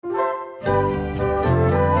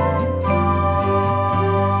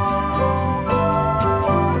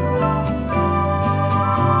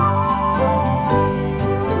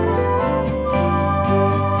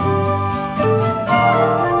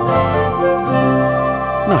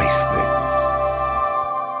Nice things.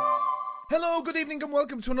 Hello, good evening and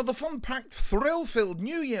welcome to another fun-packed, thrill-filled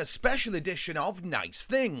New Year special edition of Nice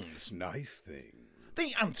Things. Nice things.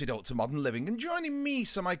 The antidote to modern living. And joining me,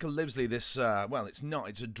 Sir Michael Livesley, this,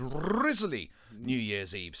 it's a drizzly New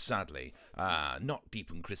Year's Eve, sadly. Not deep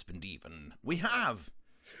and crisp and even. We have...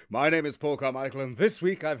 My name is Paul Carmichael, and this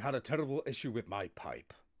week I've had a terrible issue with my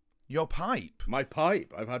pipe. Your pipe? My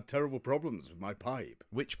pipe. I've had terrible problems with my pipe.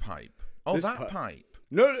 Which pipe? Oh, This that pipe.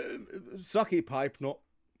 No, sucky pipe, not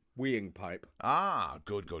weeing pipe. Ah,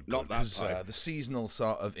 good. Not that pipe. The seasonal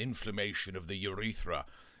sort of inflammation of the urethra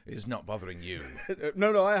is not bothering you.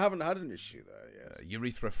 No, I haven't had an issue there yet.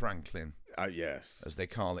 Urethra Franklin, Yes. as they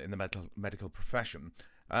call it in the medical profession.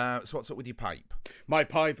 So what's up with your pipe? My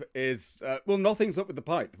pipe is... nothing's up with the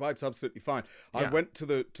pipe. The pipe's absolutely fine. I Yeah. went to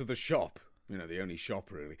the shop, the only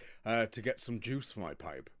shop really, to get some juice for my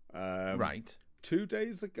pipe. Right. 2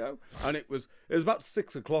 days ago, and it was about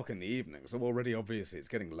 6 o'clock in the evening, so already obviously it's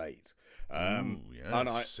getting late. And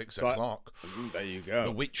 6 o'clock. There you go.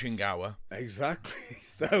 The witching hour. Exactly.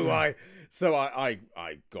 So I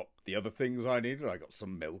got the other things I needed. I got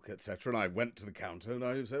some milk, etc. And I went to the counter and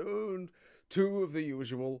I said, and 2 of the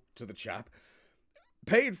usual to the chap.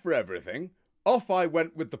 Paid for everything. Off I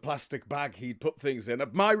went with the plastic bag he'd put things in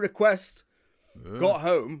at my request. Got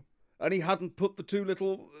home. And he hadn't put the 2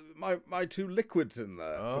 little, my 2 liquids in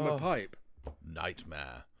there for my pipe.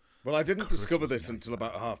 Nightmare. Well, I didn't discover Christmas this until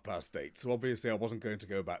about 8:30, so obviously I wasn't going to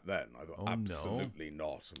go back then. I thought, no. absolutely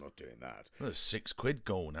not, I'm not doing that. There's £6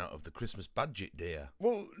 going out of the Christmas budget, dear.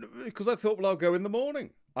 Well, because I thought, I'll go in the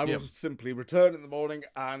morning. I will simply return in the morning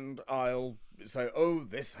and I'll say, oh,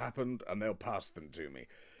 this happened, and they'll pass them to me.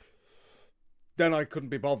 Then I couldn't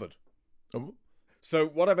be bothered. Oh. So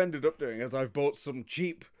what I've ended up doing is I've bought some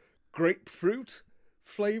cheap grapefruit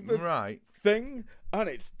flavoured thing, and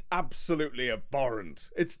it's absolutely abhorrent.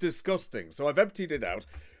 It's disgusting. So I've emptied it out,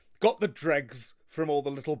 got the dregs from all the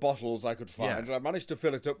little bottles I could find, and I managed to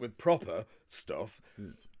fill it up with proper stuff,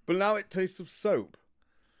 but now it tastes of soap.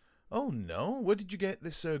 Oh, no. Where did you get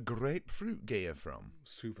this grapefruit gear from?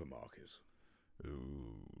 Supermarket.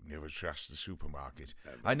 Ooh, never trust the supermarket.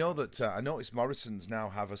 I know that I noticed Morrison's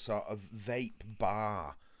now have a sort of vape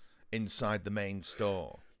bar inside the main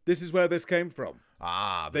store. This is where this came from.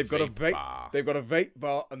 They've got a vape bar. They've got a vape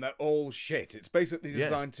bar, and they're all shit. It's basically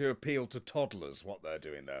designed to appeal to toddlers, what they're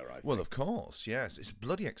doing there, I think. Well, of course, yes. It's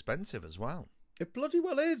bloody expensive as well. It bloody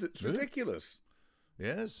well is. It's ridiculous.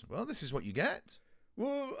 Yes. Well, this is what you get.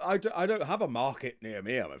 Well, I don't have a market near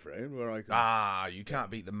me, I'm afraid, where I can... You can't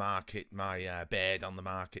beat the market. My bed on the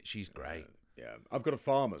market, she's great. Yeah, I've got a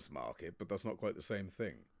farmer's market, but that's not quite the same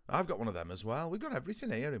thing. I've got one of them as well. We've got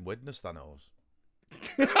everything here in Widnes, Thanos.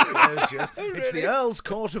 Yes. Really? It's the Earl's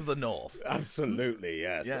Court of the North. Absolutely,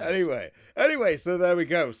 yes. Yes. Anyway, so there we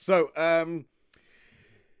go. So,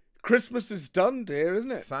 Christmas is done, dear,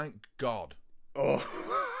 isn't it? Thank God. Oh.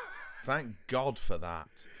 Thank God for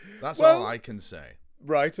that. That's Well, all I can say.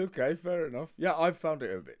 Right, okay, fair enough. Yeah, I've found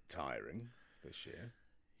it a bit tiring this year.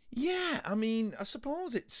 Yeah, I mean, I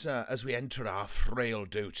suppose it's as we enter our frail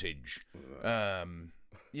dotage.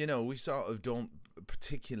 We sort of don't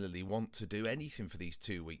particularly want to do anything for these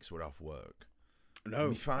 2 weeks we're off work. No,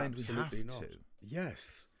 we find we absolutely have not. to.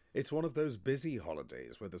 Yes, it's one of those busy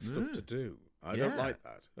holidays where there's stuff to do. I don't like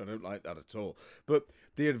that. I don't like that at all. But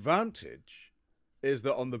the advantage is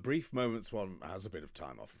that on the brief moments one has a bit of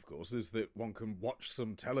time off, of course, is that one can watch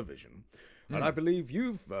some television. And I believe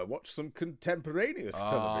you've watched some contemporaneous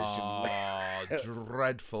television. Oh,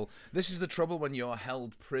 dreadful. This is the trouble when you're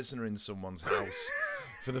held prisoner in someone's house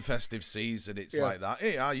for the festive season. It's like that.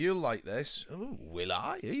 Hey, you'll like this. Oh, will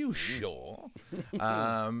I? Are you sure?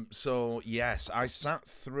 So, yes, I sat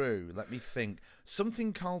through, let me think,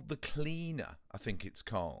 something called The Cleaner, I think it's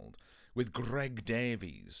called, with Greg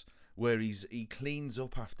Davies, where he cleans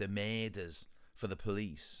up after murders for the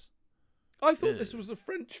police. I thought this was a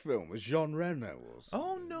French film with Jean Reno or something.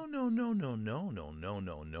 Oh,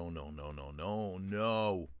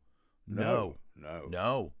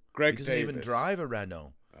 no. Greg he doesn't Davis. even drive a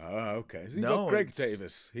Renault. Oh, okay. So you've got Greg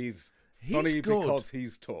Davis. He's funny good. because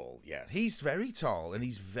he's tall, yes. He's very tall and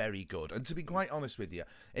he's very good. And to be quite honest with you,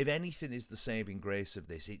 if anything is the saving grace of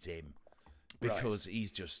this, it's him. Because he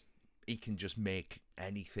can just make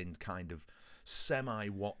anything kind of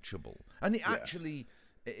semi-watchable. And it actually,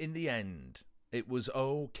 in the end, it was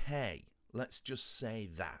okay. Let's just say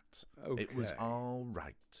that. Okay. It was all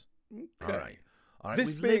right. Okay. All right.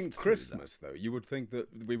 This being Christmas, though, you would think that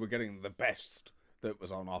we were getting the best that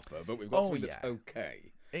was on offer, but we've got something that's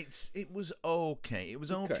okay. It was okay. It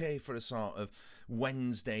was okay for a sort of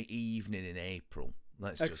Wednesday evening in April.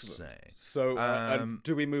 let's just Excellent. say. So, and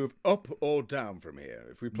do we move up or down from here?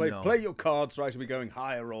 If we play your cards right, are we going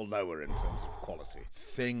higher or lower in terms of quality?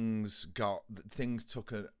 Things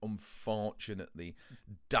took an unfortunately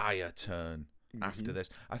dire turn after this.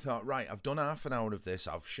 I thought, right, I've done half an hour of this.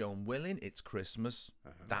 I've shown Willing it's Christmas.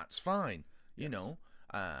 That's fine. You know,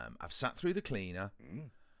 I've sat through the cleaner.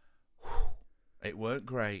 It weren't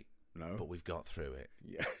great. No. But we've got through it.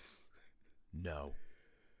 Yes. No.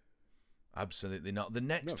 Absolutely not. The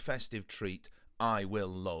next festive treat I will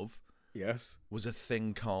love was a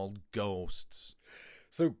thing called Ghosts.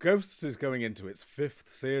 So Ghosts is going into its 5th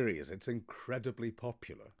series. It's incredibly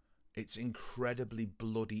popular. It's incredibly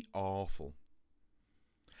bloody awful.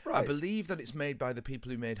 Right. I believe that it's made by the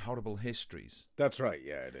people who made Horrible Histories. That's right,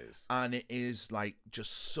 yeah, it is. And it is like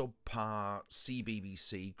just subpar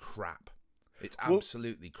CBBC crap. It's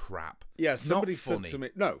absolutely crap. Yeah, somebody said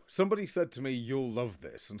to me, you'll love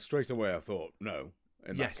this. And straight away I thought, no,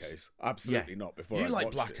 in that case. Absolutely not before I watched it. You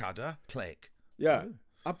like Blackadder? Click. Yeah,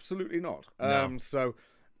 absolutely not. No. So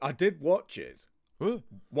I did watch it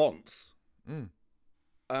once.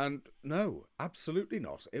 And no, absolutely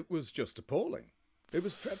not. It was just appalling. It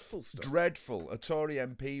was dreadful stuff. Dreadful. A Tory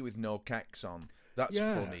MP with no kecks on. That's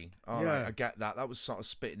funny. All right, I get that. That was sort of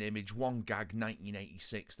spitting image. One gag,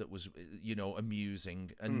 1986, that was,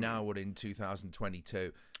 amusing. And now we're in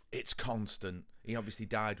 2022. It's constant. He obviously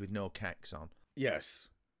died with no kecks on. Yes.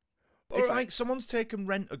 It's like someone's taken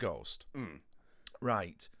Rent-A-Ghost,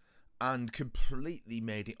 right, and completely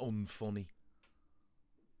made it unfunny.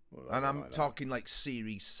 Well, and I'm talking like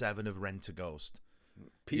Series 7 of Rent-A-Ghost.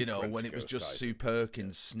 Peak when it was just Sue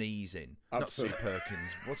Perkins sneezing. Absolutely. Not Sue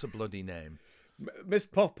Perkins. What's her bloody name? Miss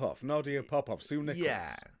Popoff, Nadia Popoff, Sue Nichols.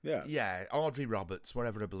 Yeah. Audrey Roberts,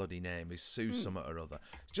 whatever her bloody name is, Sue Summit or other.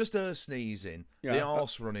 It's just her sneezing, the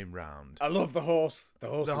horse running round. I love the horse. The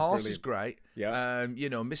horse is great. Yeah.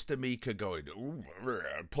 Mr. Mika going,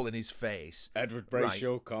 pulling his face. Edward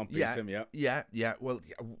Brayshaw, can't beat him, Yeah. Well,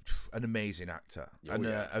 an amazing actor.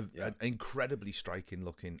 An incredibly striking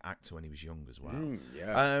looking actor when he was young as well.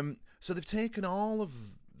 So they've taken all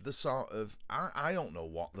of the sort of, I don't know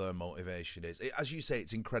what their motivation is. As you say,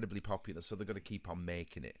 it's incredibly popular, so they're going to keep on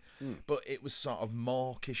making it. But it was sort of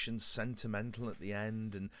mawkish and sentimental at the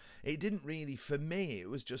end, and it didn't really, for me, it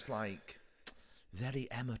was just like very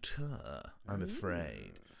amateur, I'm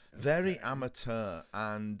afraid. Very amateur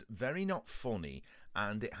and very not funny,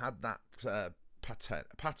 and it had that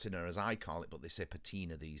patina, as I call it, but they say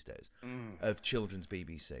patina these days, of children's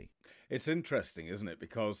BBC. It's interesting, isn't it?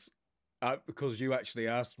 Because you actually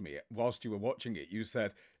asked me, whilst you were watching it, you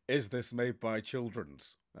said, is this made by the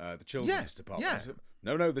children's department? Yeah.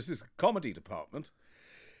 No, this is comedy department.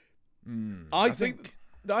 I think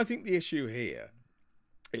the issue here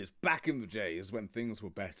is back in the days when things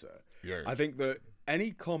were better. Yes. I think that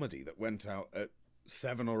any comedy that went out at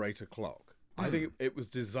 7 or 8 o'clock, I think it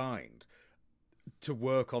was designed to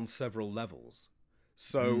work on several levels.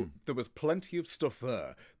 So there was plenty of stuff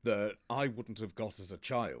there that I wouldn't have got as a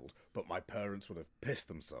child, but my parents would have pissed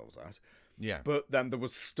themselves at. Yeah. But then there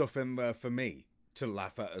was stuff in there for me to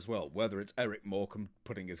laugh at as well, whether it's Eric Morecambe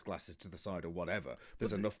putting his glasses to the side or whatever.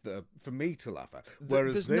 There's enough there for me to laugh at.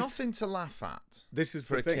 Whereas there's nothing to laugh at. This is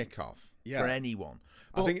for the thing. A kickoff for anyone.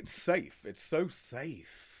 I think it's safe. It's so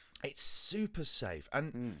safe. It's super safe,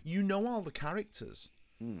 and you know all the characters.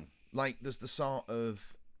 Like there's the sort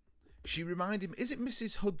of. She reminded me, is it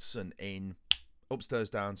Mrs. Hudson in Upstairs,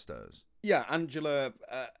 Downstairs? Yeah, Angela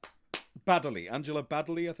Baddeley,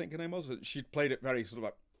 I think her name was. She played it very sort of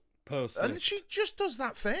like personal. And she just does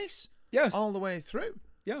that face. Yes. All the way through.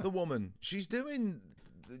 Yeah. The woman. She's doing,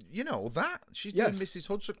 that. She's doing Mrs.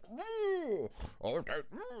 Hudson.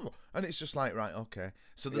 And it's just like, right, okay.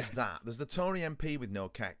 So there's that. There's the Tory MP with no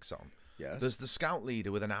kecks on. Yes. There's the scout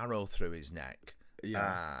leader with an arrow through his neck.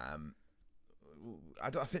 Yeah. I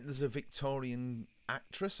think there's a Victorian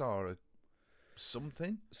actress or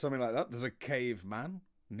something like that. There's a caveman,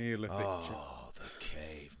 Neolithic. Oh, the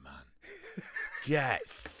caveman! Get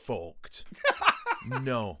fucked!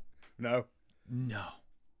 No,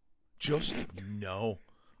 just no.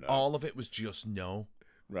 All of it was just no.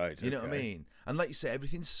 Right. You know what I mean? And like you say,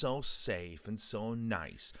 everything's so safe and so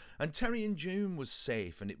nice. And Terry and June was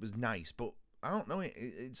safe and it was nice, but I don't know.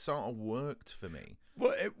 It sort of worked for me.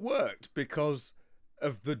 Well, it worked because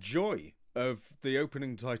of the joy of the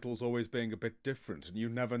opening titles always being a bit different, and you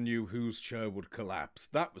never knew whose chair would collapse.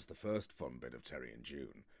 That was the first fun bit of Terry and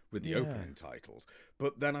June, with the opening titles.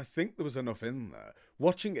 But then I think there was enough in there.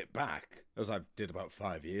 Watching it back, as I did about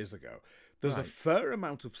 5 years ago, there's a fair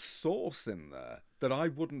amount of sauce in there that I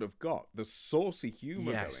wouldn't have got. There's saucy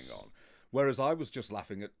humour going on. Whereas I was just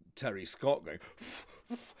laughing at Terry Scott going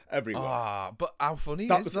everywhere. But how funny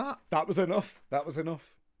is that? That was enough. That was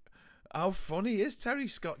enough. How funny is Terry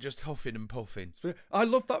Scott just huffing and puffing? I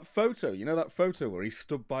love that photo. You know that photo where he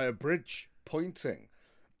stood by a bridge pointing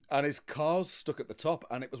and his car's stuck at the top,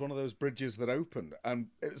 and it was one of those bridges that opened, and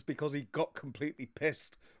it was because he got completely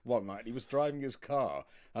pissed one night. He was driving his car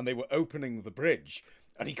and they were opening the bridge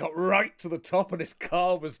and he got right to the top and his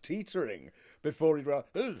car was teetering before he ran.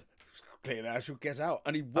 Clear, I should get out.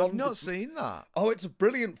 And he I've not seen that. Oh, it's a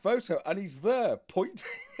brilliant photo, and he's there pointing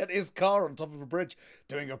at his car on top of a bridge,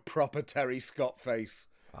 doing a proper Terry Scott face.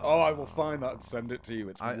 Oh, I will find that and send it to you.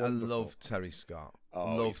 It's wonderful. I love Terry Scott.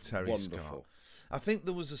 Love Terry Scott. I think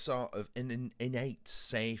there was a sort of an innate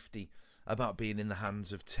safety about being in the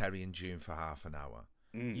hands of Terry and June for half an hour.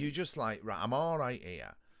 You just like, right, I'm all right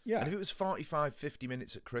here. Yeah. And if it was 45, 50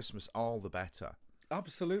 minutes at Christmas, all the better.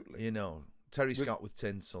 Absolutely. You know, Terry Scott with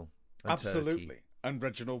tinsel. And absolutely. turkey. And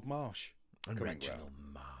Reginald Marsh. And Reginald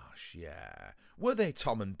Marsh, yeah. Were they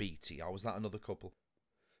Tom and Beatty, or was that another couple?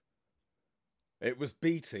 It was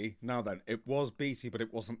Beatty. Now then, it was Beatty, but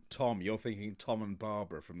it wasn't Tom. You're thinking Tom and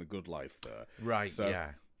Barbara from The Good Life there. Right, so, yeah.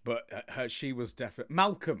 But she was definitely...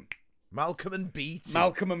 Malcolm and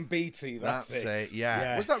Beatty, that's it. Yeah.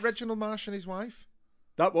 Yes. Was that Reginald Marsh and his wife?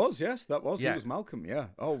 That was, yes, that was. Yeah. He was Malcolm, yeah.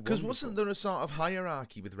 Oh, because wasn't there a sort of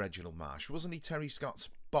hierarchy with Reginald Marsh? Wasn't he Terry Scott's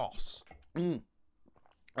boss?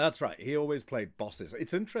 That's right. He always played bosses.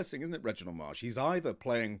 It's interesting, isn't it, Reginald Marsh? He's either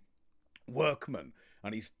playing workman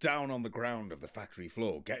and he's down on the ground of the factory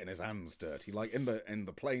floor getting his hands dirty, like in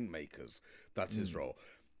the Plane Makers. That's his role.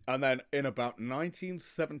 And then in about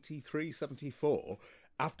 1973, 74,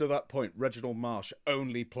 after that point, Reginald Marsh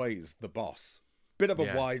only plays the boss. Bit of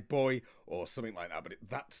a wide boy or something like that, but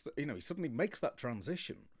that's, you know, he suddenly makes that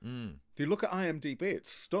transition. If you look at IMDb,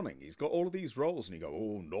 it's stunning. He's got all of these roles and you go,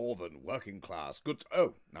 oh, northern, working class, good.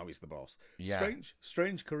 Oh, now he's the boss. Yeah.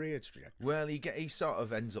 Strange career trajectory. Well, he sort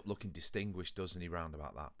of ends up looking distinguished, doesn't he, round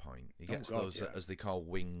about that point? He gets those, as they call,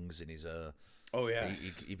 wings in his... Oh,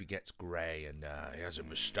 yes. He gets grey and he has a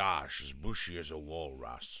moustache as bushy as a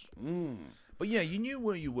walrus. But yeah, you knew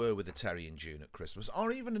where you were with the Terry and June at Christmas,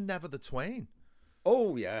 or even a Never the Twain.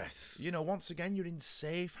 Oh, yes. You know, once again, you're in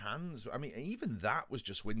safe hands. I mean, even that was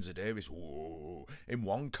just Windsor Davis in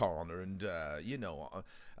one corner and, you know...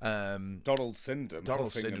 Donald Sinden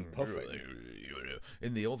and puffing.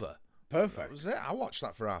 In the other. Perfect. That was it. I watched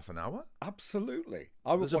that for half an hour. Absolutely.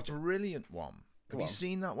 There's a brilliant one. Have you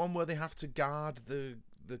seen that one where they have to guard the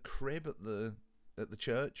crib at the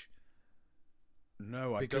church?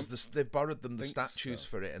 No, I don't. Because they've borrowed them the statues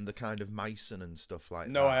for it and the kind of mason and stuff like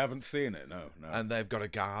that. No, I haven't seen it, no. And they've got to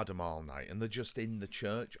guard them all night. And they're just in the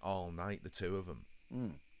church all night, the two of them.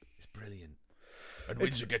 It's brilliant. And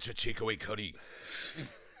Windsor gets a takeaway curry.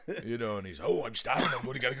 You know, and he's, I'm starving, I'm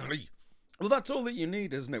going to get a curry. Well, that's all that you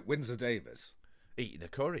need, isn't it? Windsor Davis. Eating a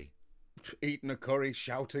curry. Eating a curry,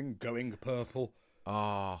 shouting, going purple.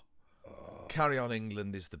 Carry On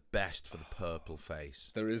England is the best for the purple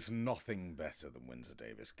face. There is nothing better than Windsor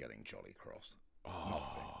Davis getting jolly cross.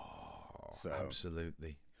 Nothing. So,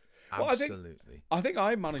 absolutely. Well, Absolutely. I think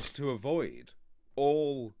I managed to avoid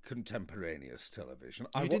all contemporaneous television.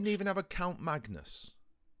 You didn't even have a Count Magnus?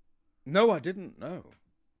 No, I didn't, no.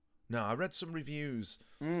 No, I read some reviews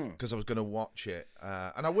because I was going to watch it,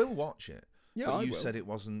 and I will watch it. Yeah, but you said it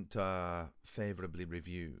wasn't favourably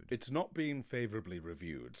reviewed. It's not been favourably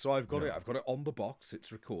reviewed, so I've got it. I've got it on the box.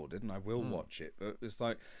 It's recorded, and I will watch it. But it's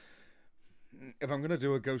like, if I'm going to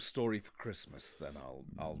do a ghost story for Christmas, then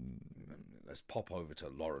I'll let's pop over to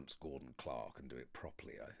Lawrence Gordon Clark and do it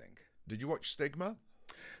properly. I think. Did you watch Stigma?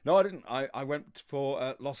 No, I didn't. I went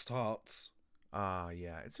for Lost Hearts.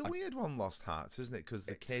 Yeah, it's a weird one, Lost Hearts, isn't it? Because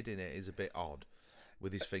the kid in it is a bit odd.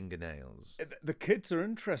 With his fingernails. The kids are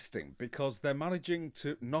interesting because they're managing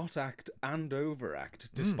to not act and overact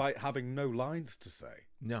despite having no lines to say.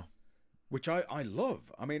 No. Which I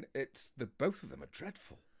love. I mean, both of them are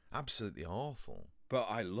dreadful. Absolutely awful. But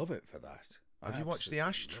I love it for that. Have you watched The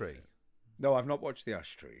Ash Tree? No, I've not watched The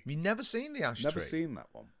Ash Tree. You've never seen The Ash Tree? Never seen that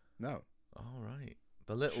one. No. All right.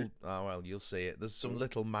 The little... Oh, well, you'll see it. There's some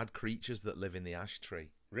little mad creatures that live in the ash tree.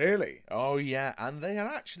 Really? Oh, yeah. And they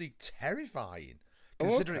are actually terrifying.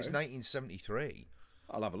 Considering it's 1973.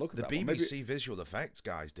 I'll have a look at that. The BBC visual effects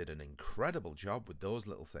guys did an incredible job with those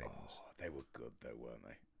little things. Oh, they were good though, weren't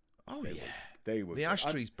they? Oh, yeah. They were. The Ash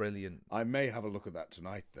Tree's brilliant. I may have a look at that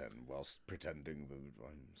tonight then, whilst pretending that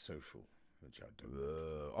I'm social, which I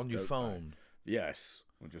don't. On your phone? Yes.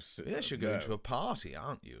 We'll just sit yes, you're going to a party,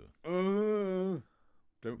 aren't you?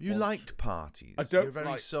 You like parties. I don't You're a very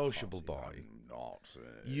like sociable parties. boy. I'm not.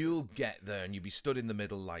 You'll get there and you'll be stood in the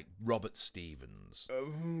middle like Robert Stevens,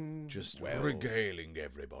 just regaling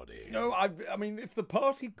everybody. No, I mean, if the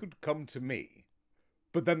party could come to me,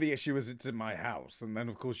 but then the issue is it's in my house, and then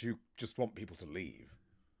of course you just want people to leave,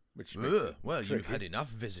 which makes it Well, tricky. you've had enough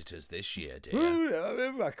visitors this year,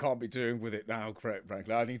 dear. I can't be doing with it now,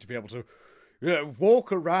 frankly. I need to be able to,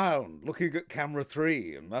 walk around looking at camera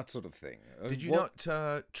 3 and that sort of thing. Did you not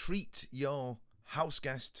treat your house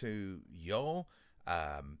guest to your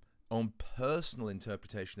own personal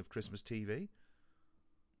interpretation of Christmas TV?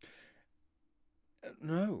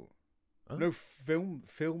 No. Oh. No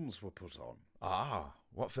films were put on. Ah,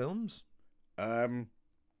 what films?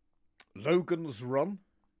 Logan's Run.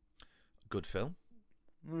 Good film.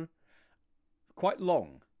 Quite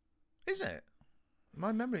long. Is it?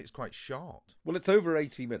 My memory is quite short. Well, it's over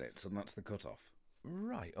 80 minutes, and that's the cutoff.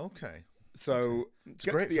 Right, okay. So, It's a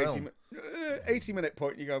get great to the film. 80-minute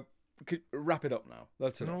point, you go, wrap it up now.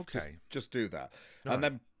 That's enough. Okay. Just do that. Right. And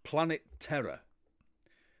then Planet Terror,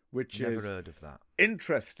 which Never is heard of that.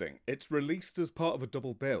 interesting. It's released as part of a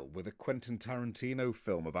double bill with a Quentin Tarantino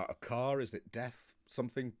film about a car. Is it Death?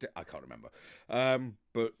 Something? I can't remember.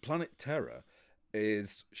 But Planet Terror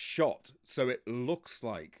is shot, so it looks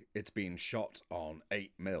like it's been shot on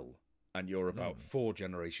 8mm, and you're about 4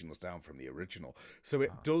 generations down from the original. So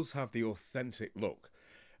it does have the authentic look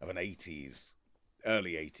of an 80s,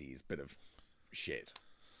 early 80s bit of shit.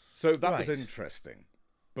 So that was Right. interesting,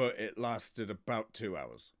 but it lasted about 2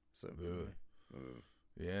 hours. So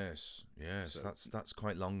Yes, that's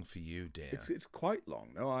quite long for you, dear. it's quite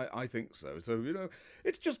long. No, I think so. So,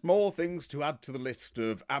 it's just more things to add to the list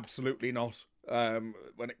of absolutely not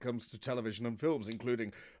when it comes to television and films,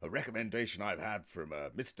 including a recommendation I've had from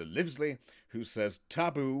Mr. Livesley, who says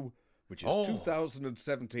Taboo, which is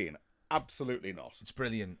 2017. Absolutely not. It's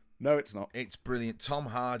brilliant. No, it's not. It's brilliant. Tom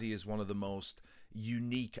Hardy is one of the most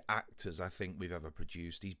unique actors I think we've ever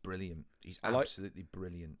produced. He's brilliant. He's absolutely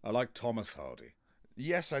brilliant. I like Thomas Hardy.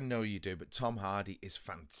 Yes, I know you do, but Tom Hardy is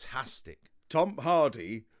fantastic. Tom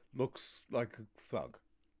Hardy looks like a thug.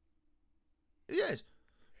 Yes.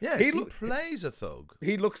 Yes, He he look- plays a thug.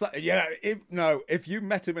 He looks like if you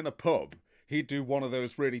met him in a pub, he'd do one of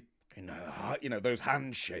those really those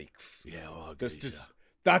handshakes. Yeah,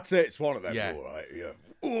 That's it. It's one of them. Yeah. All right, yeah.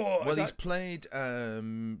 Oh, Well, he's played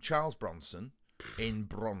Charles Bronson in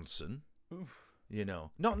Bronson.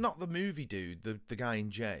 Not the movie dude, the guy in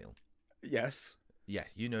jail. yes. Yeah,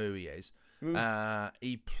 you know who he is.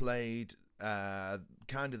 He played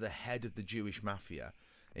kind of the head of the Jewish mafia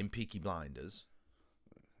in Peaky Blinders.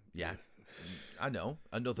 Yeah, I know.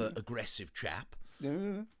 Another aggressive chap.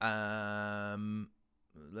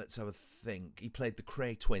 Let's have a think. He played the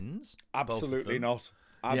Cray twins. Absolutely not.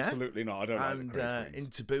 Absolutely not. I don't And like the Cray in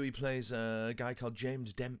twins. Taboo, he plays a guy called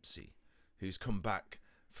James Dempsey, who's come back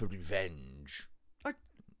for revenge.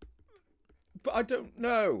 But I don't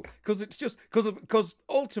know, because it's just because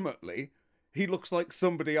ultimately he looks like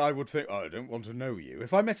somebody I would think, I don't want to know you.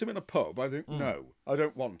 If I met him in a pub, I think no, I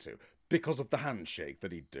don't want to, because of the handshake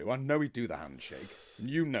that he'd do. I know he'd do the handshake, and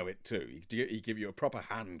you know it too. He'd give you a proper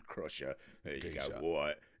hand crusher. There you go.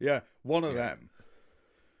 What? Yeah, one of them.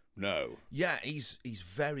 No. Yeah, he's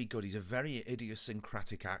very good. He's a very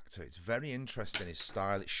idiosyncratic actor. It's very interesting, his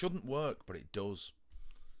style. It shouldn't work, but it does.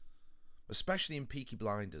 Especially in Peaky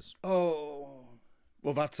Blinders. Oh,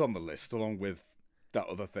 well, that's on the list along with that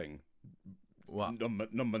other thing. What?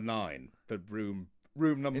 Number 9, the room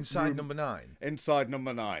number Inside number 9. Inside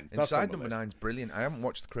number 9. That's on Inside the number list. 9's brilliant. I haven't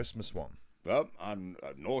watched the Christmas one. Well, and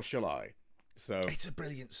nor shall I. So, It's a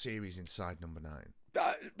brilliant series, Inside number 9.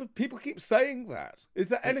 but people keep saying that. Is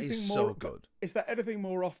there anything is more so good. Is there anything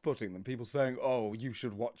more off-putting than people saying, "Oh, you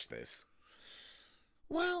should watch this"?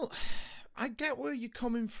 Well, I get where you're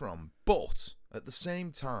coming from, but at the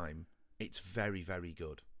same time, it's very, very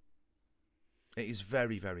good. It is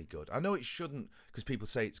very, very good. I know it shouldn't, because people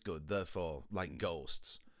say it's good, therefore, like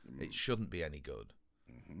Ghosts, it shouldn't be any good.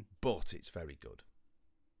 But it's very good.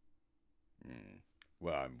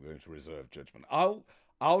 Well, I'm going to reserve judgment.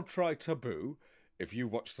 I'll try Taboo if you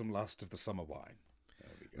watch some Last of the Summer Wine. There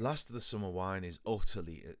we go. Last of the Summer Wine is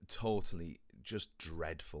utterly, totally just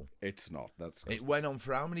dreadful. It's not. That's It went on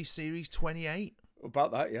for how many series? 28?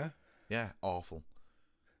 about that. Yeah, Yeah, awful.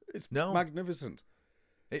 it's No. magnificent.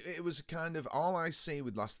 It was kind of, all I see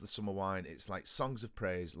with Last of the Summer Wine, it's like Songs of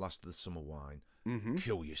Praise, Last of the Summer Wine.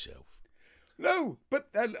 Kill yourself. No,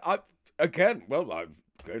 but then I'm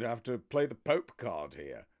going to have to play the Pope card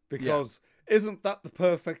here, because isn't that the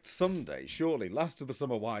perfect Sunday? Surely, Last of the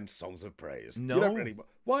Summer Wine, Songs of Praise. No. You don't really.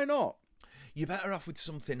 Why not? You're better off with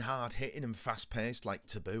something hard hitting and fast paced like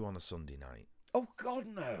Taboo on a Sunday night. Oh God,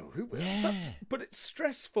 no! Yeah. But it's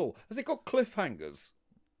stressful. Has it got cliffhangers?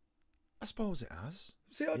 I suppose it has.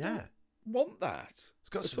 See, I Yeah. don't want that. It's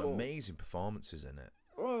got at some all. amazing performances in it.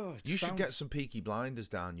 Oh, it You should get sounds- some Peaky Blinders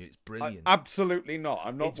down you. It's brilliant. Absolutely not.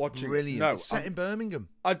 I'm not it's watching. brilliant. No, It's set in Birmingham.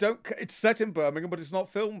 I don't. It's set in Birmingham, but it's not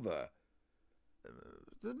filmed there.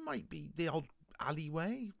 There might be the odd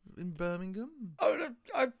alleyway in Birmingham. Oh,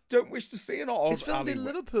 I don't wish to see an odd It's filmed in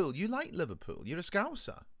alleyway. Liverpool. You like Liverpool. You're a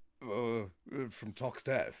Scouser. From Tox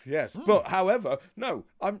Death, yes. Oh. But however, no,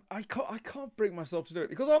 I can't bring myself to do it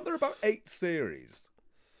because aren't there about 8 series?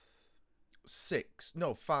 6.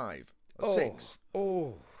 No, 5. Oh, 6.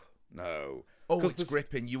 Oh no. Oh, 'Cause it's there's-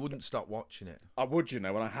 gripping. You wouldn't stop watching it. I would, and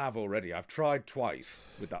I have already. I've tried twice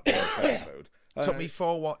with that first episode. Took me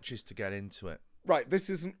 4 watches to get into it. Right, this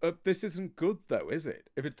isn't good though, is it?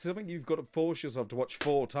 If it's something you've got to force yourself to watch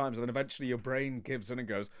 4 times, and then eventually your brain gives in and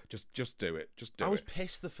goes, just do it, just do I was it.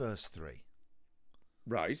 pissed the first 3.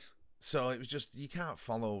 Right. So it was just, you can't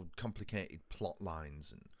follow complicated plot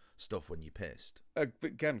lines and stuff when you're pissed.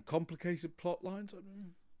 Again, complicated plot lines.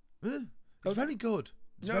 It's Okay. very good.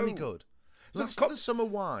 It's No. very good. Let's Last com- of the Summer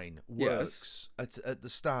Wine Yes. works at the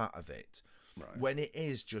start of it. Right. When it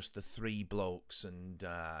is just the 3 blokes and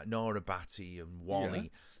Nora Batty and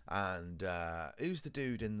Wally and who's the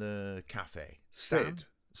dude in the cafe? Sam?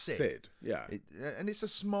 Sid. Yeah. And it's a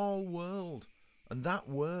small world, and that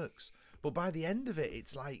works. But by the end of it,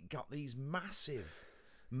 it's like got these massive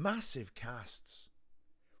casts.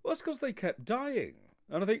 Well, that's because they kept dying.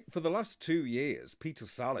 And I think for the last 2 years, Peter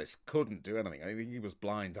Sallis couldn't do anything. I think he was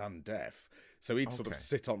blind and deaf. So he'd sort of Okay.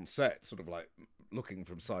 sit on set, sort of like looking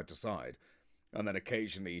from side to side. And then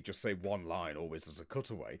occasionally he'd just say one line, always as a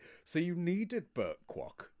cutaway. So you needed Burt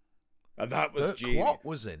Kwok. And that was Burt genius. Kwok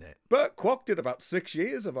was in it. Burt Kwok did about 6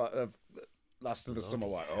 years of Last of the Summer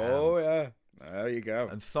Wine. Oh, yeah. There you go.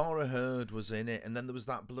 And Thora Hird was in it, and then there was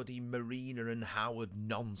that bloody Marina and Howard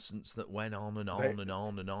nonsense that went on and on and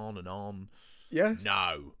on and on and on. Yes.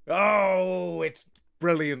 No. Oh, it's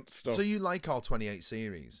brilliant stuff. So you like all 28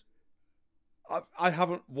 series? I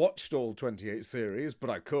haven't watched all 28 series, but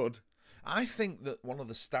I could. I think that one of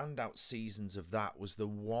the standout seasons of that was the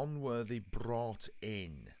one where they brought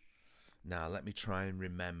in. Now let me try and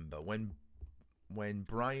remember when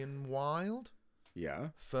Brian Wilde Yeah.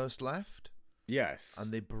 first left, Yes.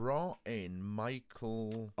 and they brought in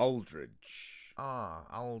Michael Aldridge.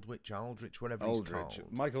 Aldrich, whatever he's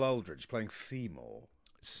called. Michael Aldridge playing Seymour.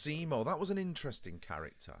 Seymour. That was an interesting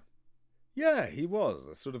character. Yeah, he was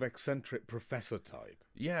a sort of eccentric professor type.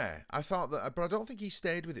 Yeah, I thought that, but I don't think he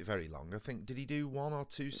stayed with it very long. I think, did he do 1 or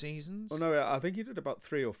 2 seasons? Oh no, I think he did about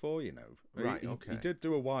 3 or 4. Right, He okay. He did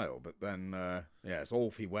do a while, but then it's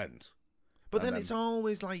off he went. But And then then- it's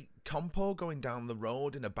always like Compo going down the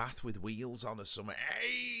road in a bath with wheels on or something.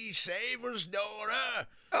 Hey, save us, Nora!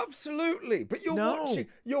 Absolutely, but No.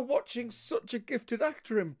 you're watching such a gifted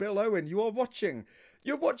actor in Bill Owen. You're watching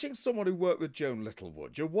someone who worked with Joan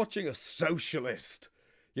Littlewood. You're watching a socialist,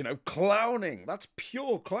 clowning. That's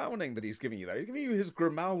pure clowning that he's giving you there. He's giving you his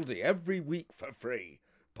Grimaldi every week for free,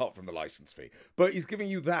 apart from the license fee. But he's giving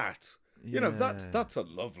you that. That's a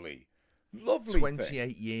lovely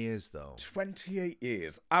 28 years, though. 28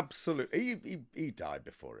 years, absolutely. He died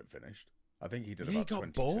before it finished. I think he did He about got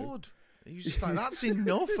 22. bored. He was just like, that's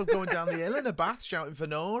enough of going down the hill in a bath shouting for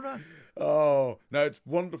Nora. Oh, no, it's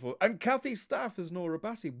wonderful. And Kathy Staff as Nora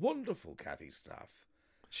Batty. Wonderful Kathy Staff.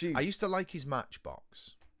 I used to like his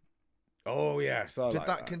Matchbox. Oh, yes. I Did like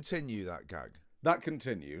that continue, that gag? That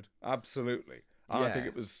continued, absolutely. I Yeah. think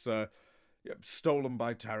it was stolen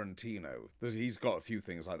by Tarantino. He's got a few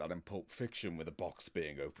things like that in Pulp Fiction with a box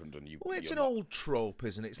being opened and you... Well, it's you're an not- old trope,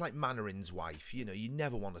 isn't it? It's like Mannarin's wife. You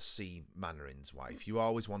never want to see Mannarin's wife. You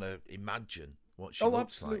always want to imagine what she looks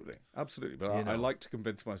absolutely. like. Absolutely. But I like to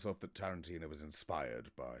convince myself that Tarantino was inspired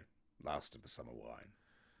by Last of the Summer Wine.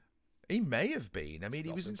 He may have been. I mean, he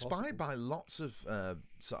not was inspired impossible. by lots of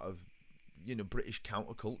sort of, British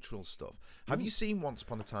countercultural stuff. Have you seen Once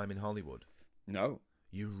Upon a Time in Hollywood? No.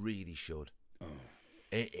 You really should. Oh.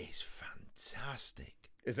 It is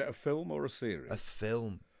fantastic. Is it a film or a series? A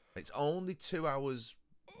film. It's only 2 hours,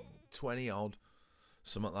 20 odd,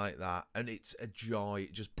 something like that, and it's a joy.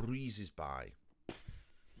 It just breezes by.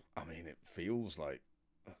 I mean, it feels like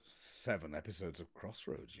 7 episodes of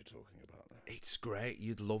Crossroads you're talking about there. It's great.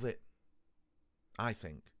 You'd love it. I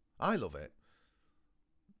think. I love it.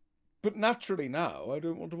 But naturally now, I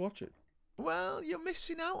don't want to watch it. Well, you're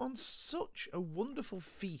missing out on such a wonderful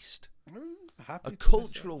feast. Happy A to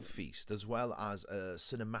cultural listen. feast as well as a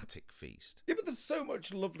cinematic feast. Yeah, but there's so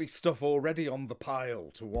much lovely stuff already on the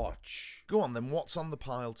pile to watch. Go on then, what's on the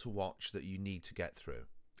pile to watch that you need to get through?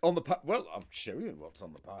 On the well, I'll show you what's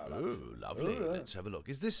on the pile. Oh, lovely. Oh, yeah. Let's have a look.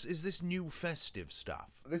 Is this new festive stuff?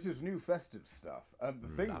 This is new festive stuff, and the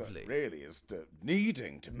thing Lovely. that really is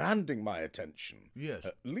demanding my attention, Yes.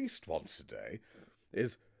 at least once a day,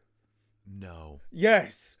 is No.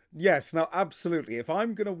 yes. Now, absolutely. If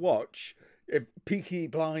I'm going to watch Peaky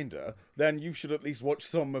Blinder, then you should at least watch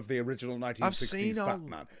some of the original 1960s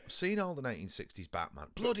Batman. I've seen all the 1960s Batman.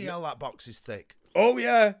 Bloody hell, that box is thick. Oh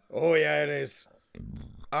yeah, it is.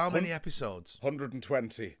 How many episodes?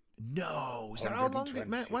 120. No. Is that how long it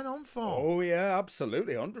 120. went on for? Oh yeah,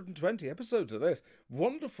 absolutely. 120 episodes of this.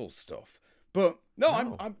 Wonderful stuff. But no,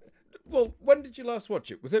 No. I'm well, when did you last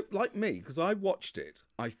watch it? Was it like me? Because I watched it,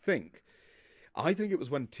 I think it was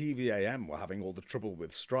when TVAM were having all the trouble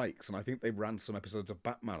with strikes, and I think they ran some episodes of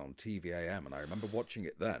Batman on TVAM, and I remember watching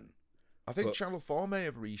it then. I think But- Channel 4 may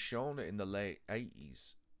have reshown it in the late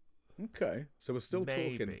 80s. Okay, so we're still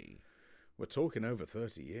talking. Maybe. We're talking over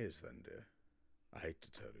 30 years then, dear. I hate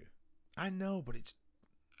to tell you. I know, but it's...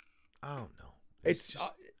 I don't know.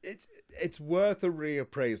 It's worth a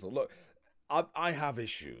reappraisal. Look, I have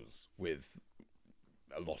issues with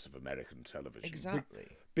a lot of American television. Exactly.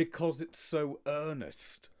 Because it's so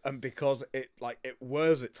earnest and because it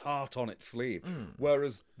wears its heart on its sleeve.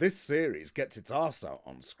 Whereas this series gets its arse out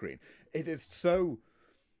on screen. It is so...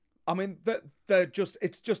 I mean,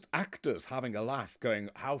 it's just actors having a laugh going,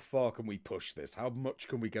 how far can we push this? How much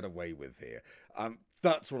can we get away with here?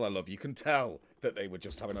 That's what I love. You can tell that they were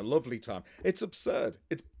just having a lovely time. It's absurd.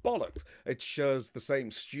 It's bollocks. It shares the same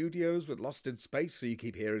studios with Lost in Space, so you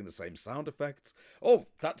keep hearing the same sound effects. Oh,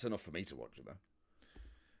 that's enough for me to watch, though.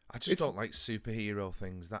 I just don't like superhero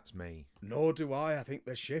things. That's me. Nor do I. I think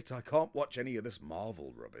they're shit. I can't watch any of this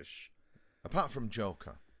Marvel rubbish. Apart from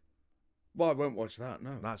Joker. Well, I won't watch that,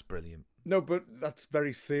 no. That's brilliant. No, but that's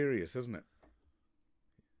very serious, isn't it?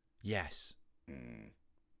 Yes.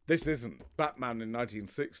 This isn't. Batman in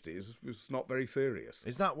 1960s was not very serious.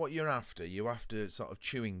 Is that what you're after? You after sort of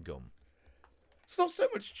chewing gum? It's not so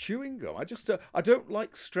much chewing gum. I don't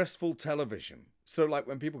like stressful television. So, like,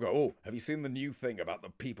 when people go, oh, have you seen the new thing about the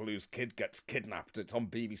people whose kid gets kidnapped? It's on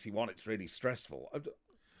BBC One. It's really stressful.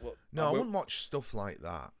 No, I wouldn't watch stuff like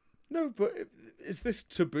that. No, but is this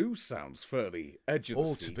Taboo sounds fairly edge of the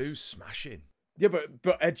seat. Taboo's smashing. Yeah,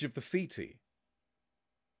 but edge of the seaty.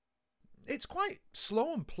 It's quite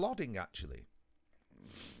slow and plodding, actually.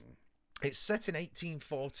 It's set in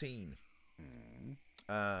 1814.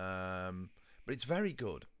 But it's very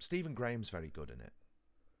good. Stephen Graham's very good in it.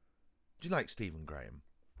 Do you like Stephen Graham?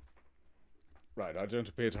 Right, I don't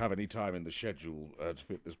appear to have any time in the schedule to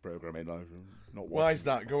fit this programme in. I'm not watching. Why is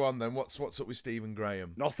that? Go on then. What's up with Stephen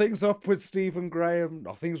Graham? Nothing's up with Stephen Graham.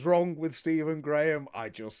 Nothing's wrong with Stephen Graham.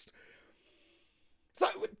 So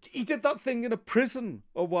he did that thing in a prison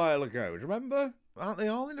a while ago. Do you remember? Aren't they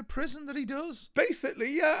all in a prison that he does?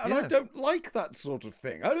 Basically, yeah. And I Yes. don't like that sort of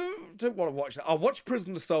thing. I don't want to watch that. I'll watch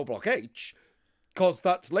Prison to Cell Block H because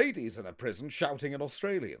that's ladies in a prison shouting in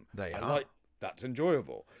Australian. They I are. like that's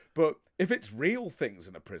enjoyable. But if it's real things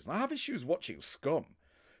in a prison, I have issues watching Scum.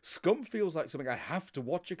 Scum feels like something I have to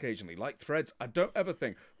watch occasionally, like Threads. I don't ever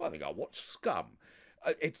think, well, I think I'll watch Scum.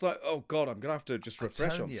 It's like, oh God, I'm going to have to just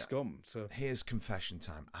refresh tell on you. Scum. So, Here's confession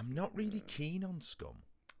time. I'm not really keen on Scum.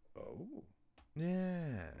 oh,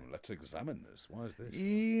 Yeah. let's examine this. Why is this?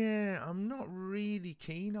 Yeah, I'm not really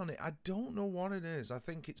keen on it. I don't know what it is. I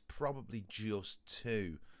think it's probably just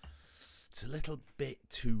too... It's a little bit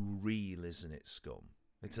too real, isn't it, Scum?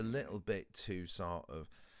 It's a little bit too sort of...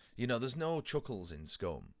 there's no chuckles in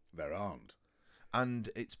Scum. There aren't. And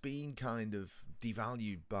it's been kind of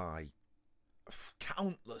devalued by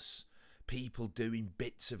countless people doing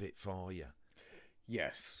bits of it for you.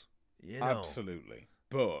 Yes, You know? absolutely.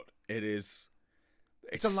 But it is...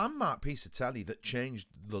 It's a landmark piece of telly that changed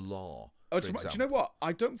the law. Oh, for do you know example. what?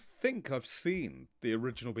 I don't think I've seen the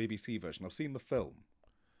original BBC version. I've seen the film.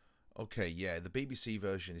 Okay, yeah, the BBC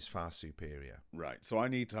version is far superior. Right, so I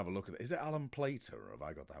need to have a look at it. Is it Alan Plater, or have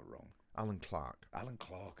I got that wrong? Alan Clark. Alan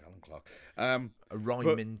Clark. Roy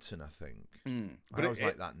but- Minton, I think. but I always it-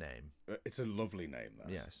 like that name. It's a lovely name,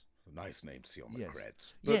 that. Yes. A nice name to see on the Yes.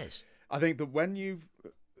 creds. But Yes. I think that when you've...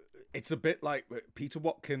 It's a bit like Peter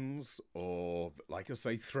Watkins or, like I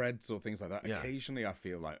say, Threads or things like that. Yeah. Occasionally I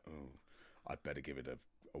feel like, oh, I'd better give it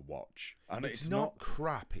a watch. And It's not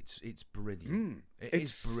crap. It's brilliant. It's-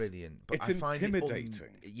 It's brilliant. But it's I find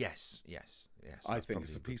intimidating. Yes. I that's think probably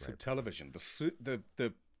it's a good piece way of television.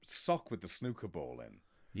 The sock with the snooker ball in.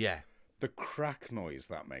 Yeah. the crack noise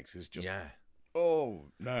that makes is just... Yeah. Oh,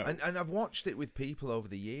 no. And I've watched it with people over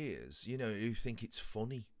the years, you know, who think it's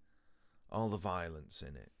funny. All the violence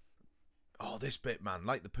in it. Oh, this bit, man,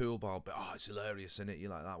 like the pool ball bit. Oh, it's hilarious, isn't it? You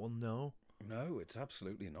like that? Well, no. No, it's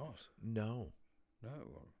absolutely not. No.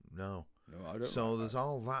 No, I don't. So like there's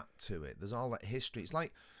all that to it. There's all that history. It's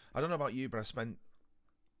like, I don't know about you, but I spent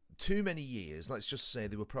too many years, let's just say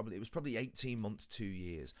it was probably 18 months, 2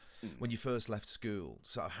 years, when you first left school,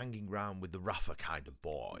 sort of hanging around with the rougher kind of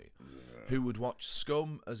boy who would watch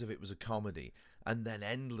Scum as if it was a comedy and then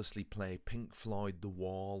endlessly play Pink Floyd The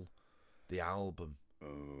Wall, the album.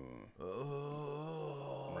 Oh,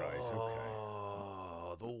 right,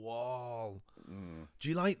 okay. The Wall. Do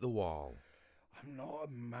you like The Wall? I'm not a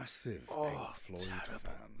massive Pink Floyd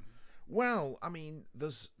fan. Well, I mean,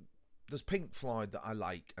 there's Pink Floyd that I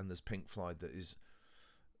like, and there's Pink Floyd that is,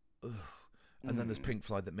 and then there's Pink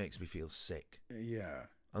Floyd that makes me feel sick. Yeah.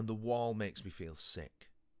 And The Wall makes me feel sick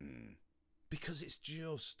because it's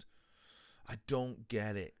just, I don't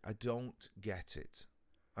get it. I don't get it.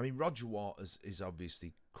 I mean, Roger Waters is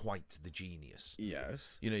obviously quite the genius.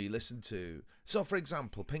 Yes. You know, you listen to, so for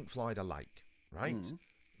example, Pink Floyd I like, right?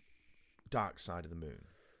 Dark Side of the Moon.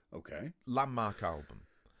 Okay. Landmark album.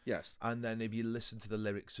 Yes. And then if you listen to the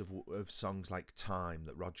lyrics of songs like Time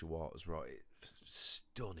that Roger Waters wrote, it's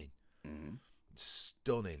stunning.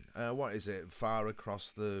 Stunning. What is it? Far across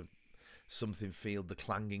the something field, the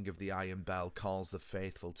clanging of the iron bell calls the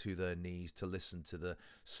faithful to their knees to listen to the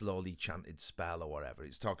slowly chanted spell or whatever.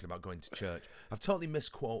 It's talking about going to church. I've totally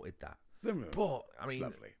misquoted that. But, I mean,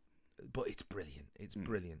 lovely. But it's brilliant. It's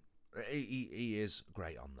brilliant. He is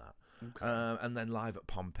great on that. Okay. And then Live at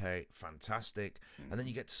Pompeii, fantastic. And then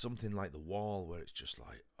you get to something like The Wall where it's just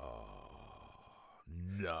like, oh,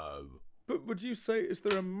 no. But would you say, is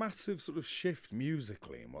there a massive sort of shift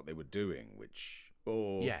musically in what they were doing,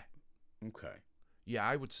 Yeah. Okay. Yeah,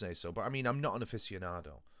 I would say so. But I mean, I'm not an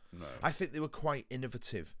aficionado. No. I think they were quite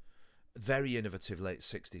innovative, very innovative late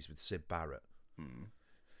 60s with Syd Barrett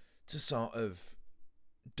to sort of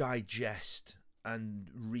digest and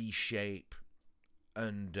reshape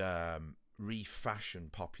and refashion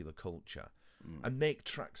popular culture and make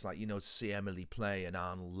tracks like, you know, See Emily Play and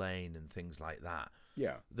Arnold Lane and things like that.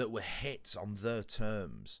 Yeah. That were hits on their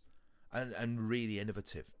terms and really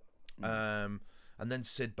innovative. And then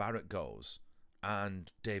Syd Barrett goes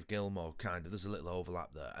and Dave Gilmour there's a little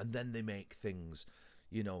overlap there. And then they make things,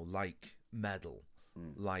 you know, like Meddle,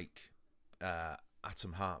 like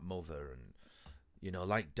Atom Heart Mother and, you know,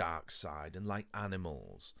 like Dark Side and like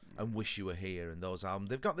Animals and Wish You Were Here and those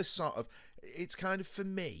albums. They've got this sort of, it's kind of, for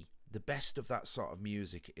me, the best of that sort of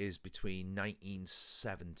music is between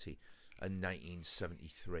 1970 and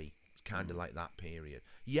 1973. It's kind of like that period.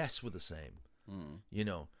 Yes, we're the same. You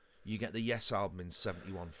know, you get the Yes album in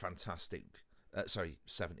 71, fantastic.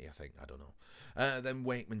 70, I think. I don't know. Then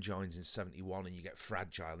Wakeman joins in 71 and you get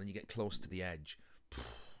Fragile and you get Close to the Edge.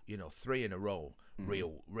 You know, 3 in a row.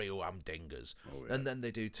 Real humdingers. Oh, yeah. And then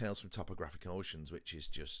they do Tales from Topographic Oceans, which is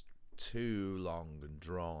just too long and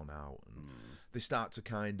drawn out. And they start to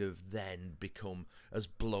kind of then become as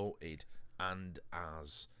bloated and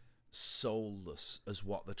as soulless as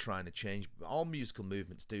what they're trying to change. All musical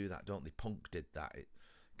movements do that, don't they? Punk did that. It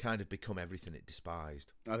kind of become everything it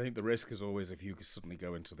despised. I think the risk is always if you suddenly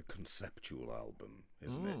go into the conceptual album,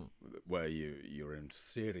 isn't it? Where you're in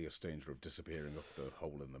serious danger of disappearing up the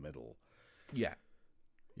hole in the middle. Yeah.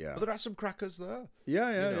 Yeah. But there are some crackers there. Yeah,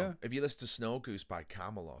 yeah. If you listen to Snow Goose by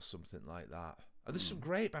Camel or something like that. And there's some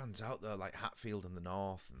great bands out there like Hatfield and the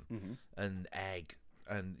North and Egg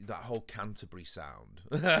and that whole Canterbury sound.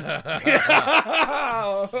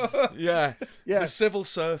 Yeah. The Civil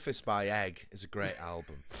Surface by Egg is a great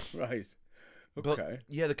album. Right. Okay. But,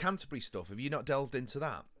 yeah, the Canterbury stuff, have you not delved into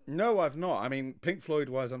that? No, I've not. I mean, Pink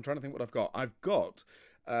Floyd-wise, I'm trying to think what I've got. I've got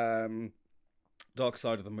Dark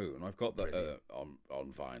Side of the Moon. I've got that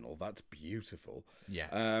on vinyl. That's beautiful. Yeah.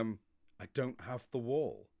 I don't have The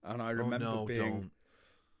Wall. And I remember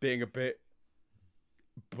being a bit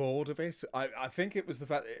bored of it. I think it was the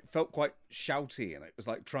fact that it felt quite shouty and it was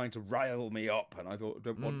like trying to rile me up, and I thought, I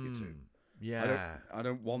don't want you to. Yeah. I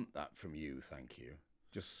don't want that from you, thank you.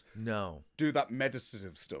 Just no. Do that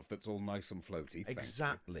meditative stuff that's all nice and floaty.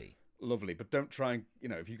 Exactly. Lovely, but don't try and,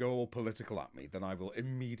 if you go all political at me, then I will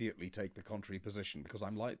immediately take the contrary position because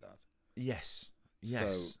I'm like that. Yes.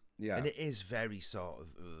 So, yeah. And it is very sort of,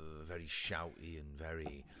 very shouty and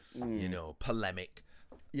very, polemic.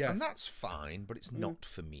 Yes. And that's fine, but it's not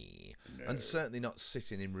for me. No. And certainly not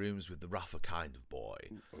sitting in rooms with the rougher kind of boy,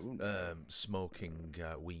 smoking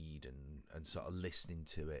weed and sort of listening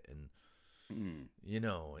to it. And You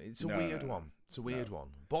know, it's a No. weird one. It's a weird one.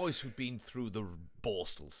 Boys who've been through the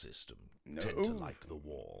Borstal system tend to like the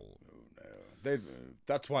wall.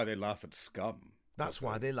 That's why they laugh at Scum. That's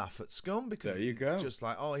why they laugh at Scum, because There you it's go. just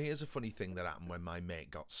like, oh, here's a funny thing that happened when my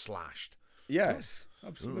mate got slashed. Yes,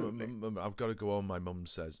 absolutely. I've got to go on, my mum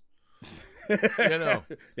says. You know,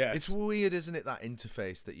 Yes. it's weird, isn't it, that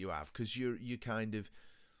interface that you have? Because you kind of,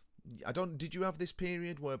 did you have this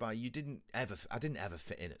period whereby I didn't ever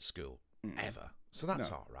fit in at school, ever. So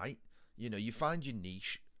that's all right. You know, you find your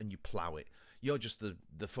niche and you plough it. You're just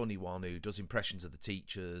the funny one who does impressions of the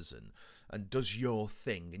teachers and does your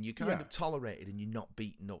thing, and you kind of tolerate it and you're not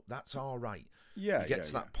beaten up. That's all right. Yeah, You get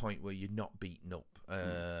to that point where you're not beaten up,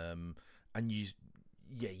 and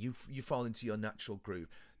you fall into your natural groove.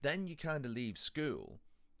 Then you kind of leave school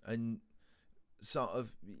and sort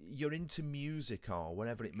of you're into music or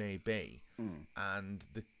whatever it may be, and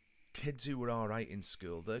the kids who were all right in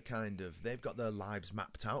school, they've got their lives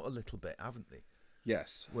mapped out a little bit, haven't they?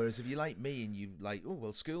 Yes. Whereas if you like me and you like, oh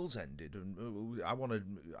well, school's ended, and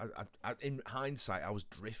in hindsight, I was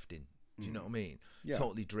drifting. Do you know what I mean? Yeah.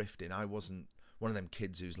 Totally drifting. I wasn't one of them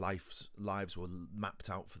kids whose lives were mapped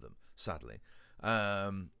out for them, sadly.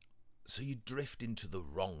 So you drift into the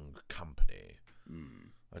wrong company.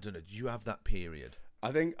 I don't know. Did you have that period?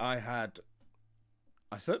 I think I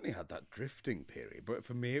certainly had that drifting period, but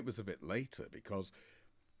for me it was a bit later because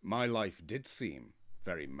my life did seem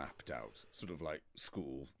very mapped out, sort of like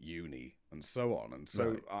school, uni, and so on. And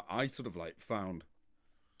so I sort of like found,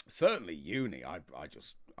 certainly uni, I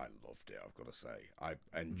loved it, I've got to say. I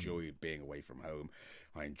enjoyed being away from home.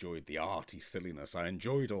 I enjoyed the arty silliness. I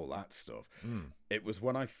enjoyed all that stuff. It was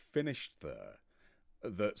when I finished there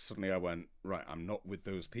that suddenly I went, right, I'm not with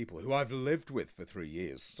those people who I've lived with for 3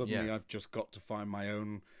 years. Suddenly I've just got to find my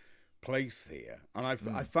own place here. And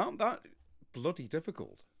I found that bloody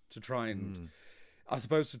difficult to try and, I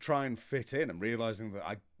suppose, to try and fit in, and realising that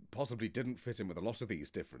I possibly didn't fit in with a lot of these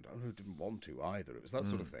different, I didn't want to either. It was that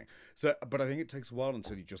sort of thing. So, but I think it takes a while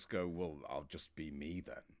until you just go, well, I'll just be me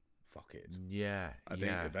then. Fuck it. Yeah, I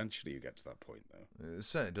think eventually you get to that point, though. It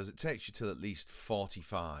certainly does. It takes you till at least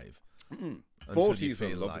 45. 40 you is a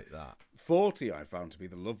feel lovely, like that. 40 I found to be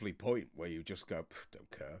the lovely point where you just go,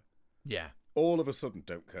 don't care. Yeah. All of a sudden,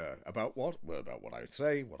 don't care. About what? Well, about what I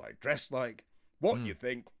say, what I dress like, what you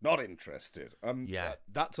think, not interested.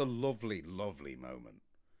 That's a lovely, lovely moment.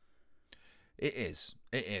 It is.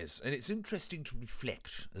 It is. And it's interesting to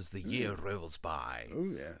reflect as the year rolls by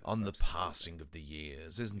on the passing of the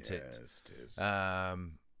years, isn't it? Yes, it is.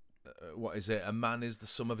 What is it? A man is the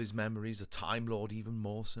sum of his memories, a Time Lord even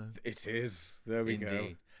more so. It is. There we go.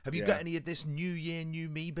 Indeed. Have you got any of this new year, new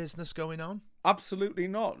me business going on? Absolutely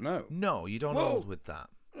not, no. No, you don't hold with that.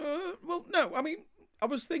 Well, no, I mean, I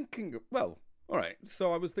was thinking, well, all right,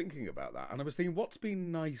 so I was thinking about that, and I was thinking, what's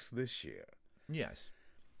been nice this year? Yes.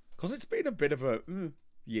 Because it's been a bit of a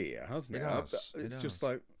year, hasn't it? It has. It's just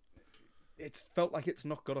like, it's felt like it's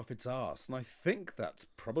not got off its arse. And I think that's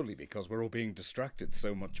probably because we're all being distracted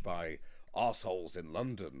so much by arseholes in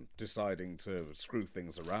London deciding to screw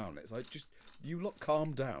things around. It's like, just, you lot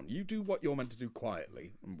calm down. You do what you're meant to do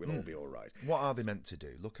quietly, and we'll all be all right. What are they meant to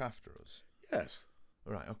do? Look after us? Yes.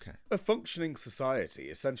 Right, okay. A functioning society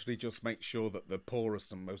essentially just makes sure that the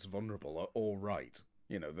poorest and most vulnerable are all right.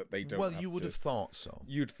 You know, that they don't. Well, you would have thought so.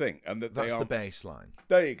 You'd think, and that That's they are the baseline.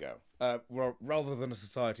 There you go. Well, rather than a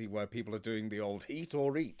society where people are doing the old heat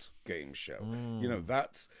or eat game show, you know,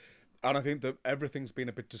 that's, and I think that everything's been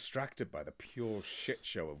a bit distracted by the pure shit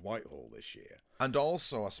show of Whitehall this year. And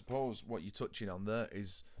also, I suppose what you're touching on there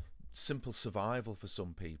is simple survival for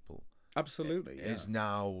some people. Absolutely, is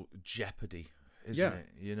now jeopardy, isn't it?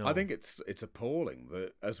 You know, I think it's appalling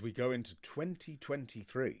that as we go into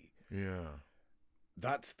 2023,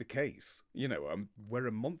 that's the case. You know, we're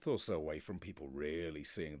a month or so away from people really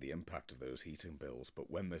seeing the impact of those heating bills. But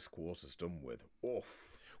when this quarter's done with,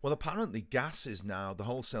 well, apparently gas is now, the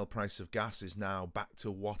wholesale price of gas is now back to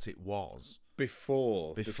what it was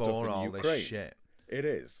before the stuff in all Ukraine. This shit. It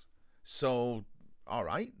is. So, all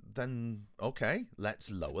right, then, okay, let's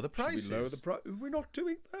lower the prices. Should we lower the price? We're not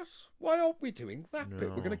doing that. Why aren't we doing that bit?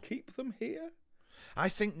 We're going to keep them here. I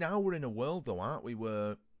think now we're in a world, though, aren't we,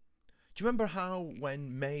 where... Do you remember how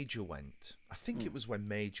when Major went, I think it was when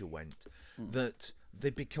Major went, that they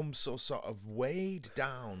become so sort of weighed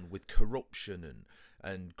down with corruption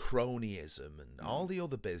and cronyism and all the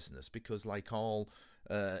other business, because like all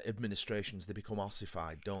administrations, they become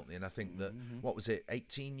ossified, don't they? And I think that, what was it,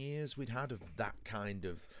 18 years we'd had of that kind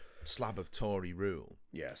of slab of Tory rule.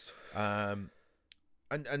 Yes. And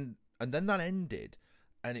then that ended,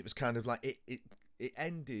 and it was kind of like, it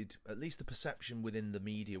ended, at least the perception within the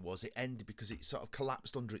media was, it ended because it sort of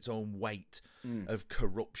collapsed under its own weight of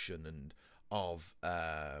corruption and of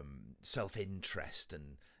self-interest,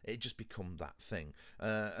 and it just become that thing.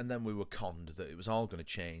 And then we were conned that it was all going to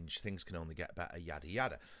change, things can only get better, yada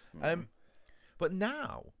yada. But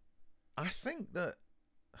now, I think that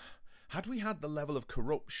had we had the level of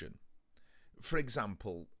corruption, for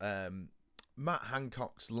example, Matt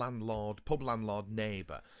Hancock's pub landlord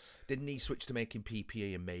neighbour, didn't he switch to making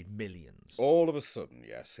PPE and made millions? All of a sudden,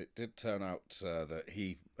 yes, it did turn out that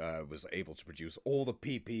he was able to produce all the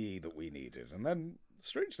PPE that we needed. And then,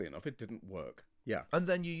 strangely enough, it didn't work. Yeah. And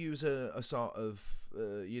then you use a sort of,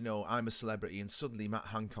 I'm a celebrity, and suddenly Matt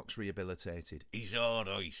Hancock's rehabilitated. He's all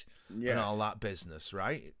right. Yes. And all that business,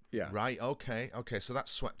 right? Yeah. Right, okay, so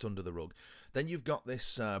that's swept under the rug. Then you've got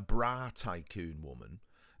this bra tycoon woman,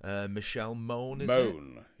 Michelle Mone, is it?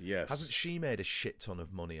 Mone, yes. Hasn't she made a shit ton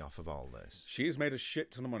of money off of all this? She's made a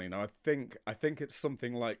shit ton of money. Now, I think it's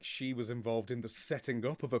something like she was involved in the setting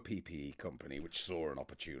up of a PPE company, which saw an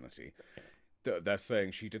opportunity. They're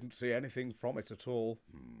saying she didn't see anything from it at all.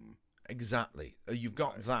 Exactly. You've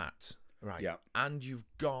got that, right? Yeah. And you've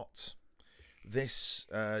got this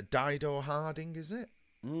Dido Harding, is it?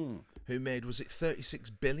 Who made, was it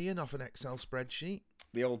 36 billion off an Excel spreadsheet?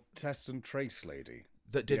 The old test and trace lady.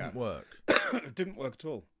 That didn't work. It didn't work at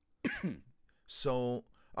all. So,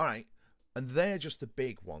 all right. And they're just the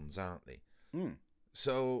big ones, aren't they?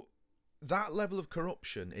 So, that level of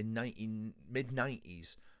corruption in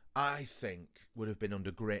mid-90s, I think, would have been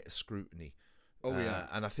under greater scrutiny. Oh, yeah.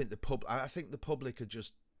 And I think the public are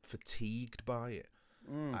just fatigued by it.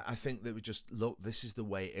 I think they would just, look, this is the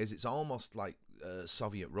way it is. It's almost like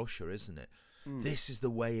Soviet Russia, isn't it? This is the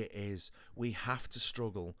way it is. We have to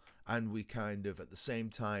struggle, and we kind of, at the same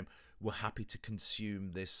time, we're happy to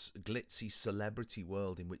consume this glitzy celebrity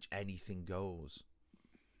world in which anything goes.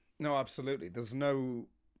 No, absolutely. There's no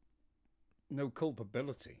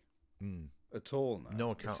culpability at all now.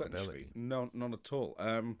 No accountability. No, none at all.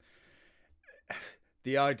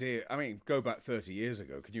 The idea, I mean, go back 30 years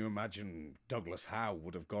ago, can you imagine Douglas Howe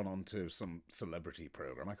would have gone on to some celebrity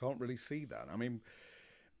program? I can't really see that. I mean,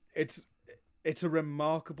 it's a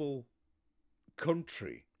remarkable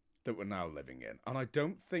country that we're now living in. And I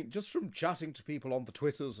don't think, just from chatting to people on the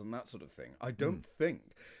Twitters and that sort of thing, I don't think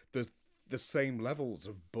there's the same levels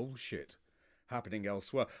of bullshit happening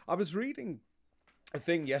elsewhere. I was reading a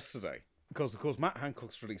thing yesterday, because, of course, Matt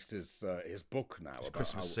Hancock's released his book now. His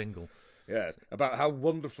Christmas single. Yes, about how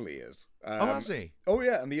wonderful he is. Has he? Oh,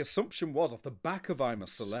 yeah, and the assumption was, off the back of I'm a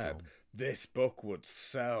Celeb, this book would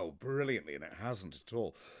sell brilliantly, and it hasn't at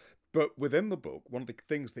all. But within the book, one of the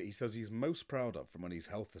things that he says he's most proud of from when he's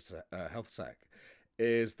health sec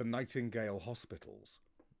is the Nightingale hospitals.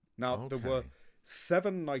 Now, there were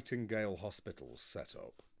 7 Nightingale hospitals set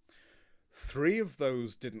up. 3 of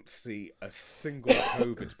those didn't see a single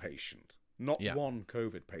COVID patient. Not one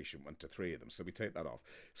COVID patient went to 3 of them, so we take that off.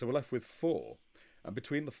 So we're left with 4. And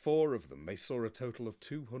between the 4 of them, they saw a total of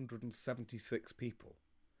 276 people.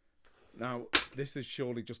 Now, this is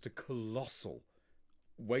surely just a colossal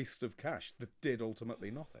waste of cash that did ultimately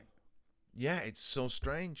nothing. Yeah, it's so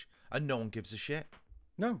strange. And no one gives a shit.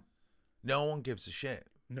 No. No one gives a shit.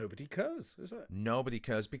 Nobody cares, is it? Nobody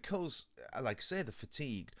cares because, like I say, they're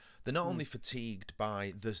fatigued. They're not only fatigued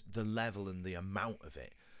by the level and the amount of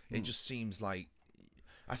it. It just seems like,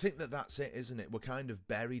 I think that's it, isn't it? We're kind of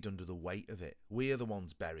buried under the weight of it. We are the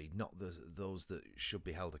ones buried, not those that should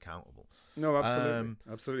be held accountable. No, absolutely.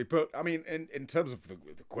 Absolutely. But, I mean, in terms of the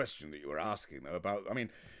question that you were asking, though, about, I mean,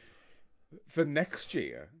 for next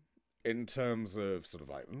year, in terms of sort of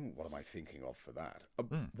like, what am I thinking of for that?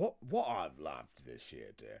 What I've loved this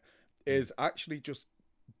year, dear, is actually just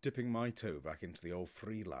dipping my toe back into the old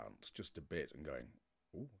freelance just a bit and going,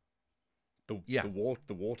 ooh.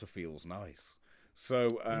 The water feels nice.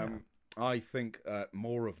 So I think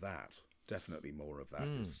more of that, definitely more of that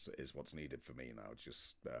is what's needed for me now.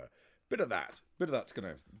 Just a bit of that. Bit of that's going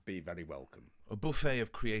to be very welcome. A buffet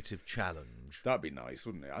of creative challenge. That'd be nice,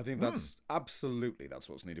 wouldn't it? I think that's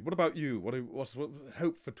what's needed. What about you? What's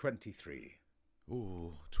hope for 23?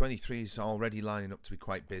 Ooh, 23 is already lining up to be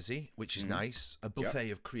quite busy, which is nice. A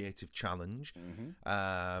buffet of creative challenge.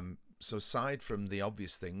 So aside from the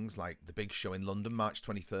obvious things like the big show in London, March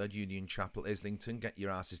 23rd, Union Chapel, Islington, get your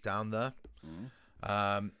asses down there.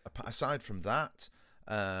 Aside from that,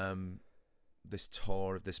 this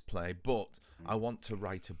tour of this play, but I want to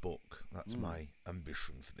write a book. That's my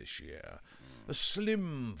ambition for this year. A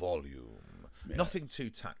slim volume. Yeah. Nothing too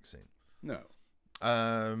taxing. No.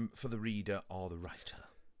 For the reader or the writer.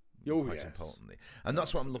 Quite importantly. And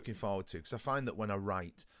that's what I'm looking forward to, because I find that when I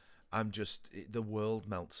write, the world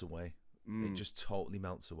melts away. It just totally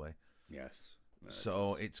melts away. Yes. No,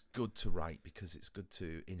 So it's good to write because it's good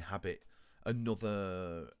to inhabit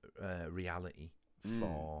another reality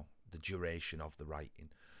for the duration of the writing.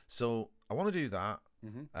 So I want to do that.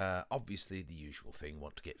 Obviously, the usual thing: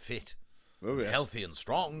 want to get fit, healthy, and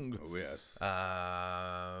strong. Oh yes. But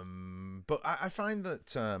I find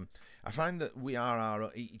that we are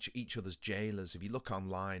our each other's jailers. If you look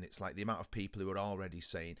online, it's like the amount of people who are already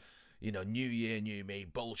saying, new year, new me,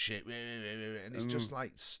 bullshit, and it's just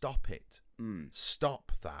like, stop it.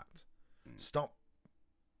 Stop that. Stop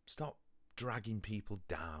dragging people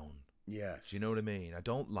down. Yes. Do you know what I mean? I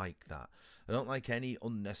don't like that. I don't like any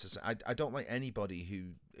unnecessary. I don't like anybody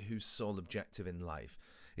whose sole objective in life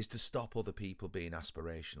is to stop other people being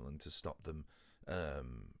aspirational and to stop them,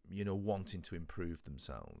 wanting to improve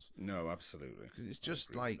themselves. No, absolutely. Because it's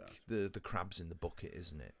just like the crabs in the bucket,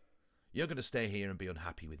 isn't it? You're going to stay here and be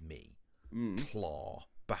unhappy with me. Claw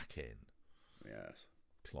back in. Yes.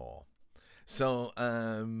 Claw. So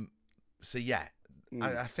yeah,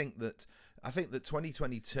 I think that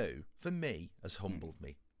 2022 for me has humbled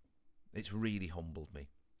me. It's really humbled me.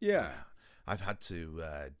 Yeah. I've had to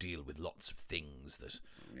deal with lots of things that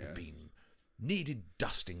have been needed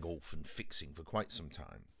dusting off and fixing for quite some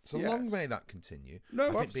time. So long may that continue. No, I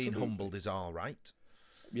think absolutely. being humbled is all right.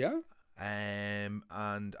 Yeah.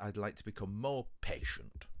 And I'd like to become more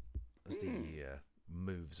patient as the year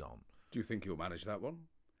moves on. Do you think you'll manage that one?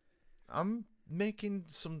 I'm making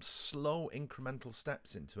some slow incremental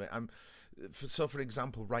steps into it. For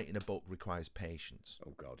example, writing a book requires patience.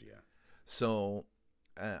 Oh God, yeah. So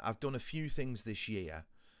I've done a few things this year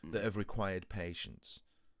that have required patience,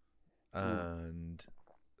 and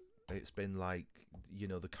it's been like,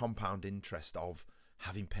 the compound interest of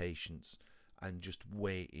having patience and just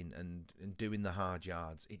waiting and doing the hard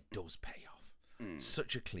yards. It does pay off.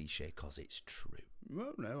 Such a cliche because it's true.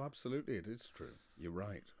 Well, no, absolutely, it is true. You're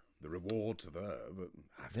right. The rewards are there, but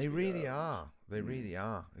they really are. They really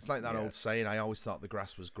are. It's like that old saying, I always thought the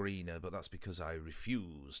grass was greener, but that's because I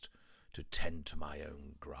refused to tend to my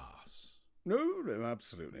own grass. No,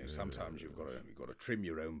 absolutely. Sometimes you've got to trim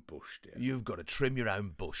your own bush, dear. You've got to trim your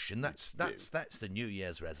own bush, and that's the New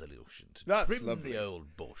Year's resolution. That's trim lovely. the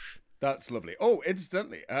old bush. That's lovely. Oh,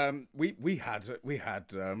 incidentally, we had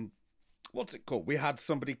what's it called? We had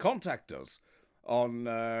somebody contact us on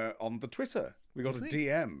the Twitter. We got a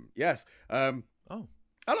DM. Yes. And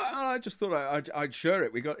I just thought I'd share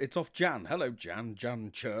it. It's off Jan. Hello, Jan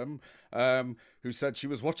Churm, who said she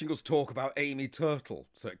was watching us talk about Amy Turtle.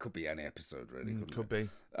 So it could be any episode, really. Could be.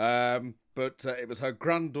 But it was her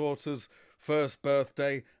granddaughter's first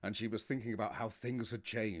birthday, and she was thinking about how things had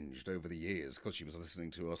changed over the years because she was listening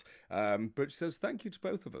to us. But she says thank you to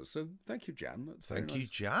both of us. So thank you, Jan. That's thank you, nice.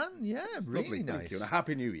 Jan. Yeah, It's really lovely. nice. Thank you. And a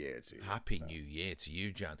happy New Year to you. Happy New Year to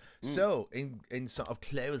you, Jan. So, in sort of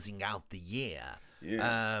closing out the year,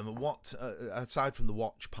 what aside from the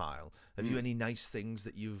watch pile, have you any nice things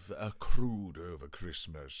that you've accrued over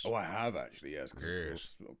Christmas? Oh, I have actually, yes.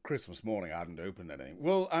 Because Christmas morning I hadn't opened anything.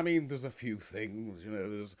 Well, I mean, there's a few things.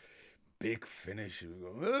 There's Big Finish.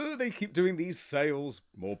 Oh, they keep doing these sales.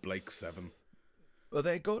 More Blake 7. Are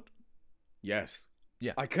they good? Yes.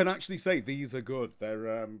 Yeah. I can actually say these are good.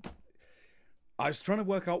 They're. I was trying to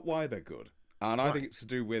work out why they're good, and I think it's to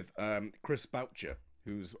do with Chris Boucher,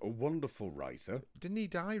 who's a wonderful writer. Didn't he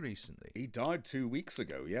die recently? He died 2 weeks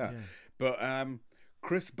ago. Yeah. But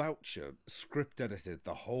Chris Boucher script edited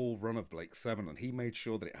the whole run of Blake 7, and he made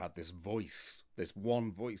sure that it had this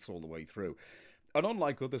one voice all the way through. And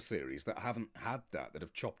unlike other series that haven't had that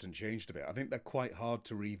have chopped and changed a bit, I think they're quite hard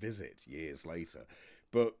to revisit years later.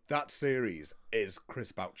 But that series is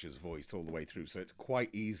Chris Boucher's voice all the way through, so it's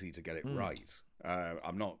quite easy to get it right.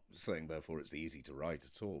 I'm not saying, therefore, it's easy to write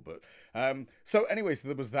at all. But so anyway, so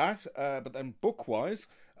there was that. But then book-wise,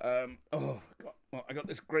 I got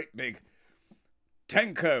this great big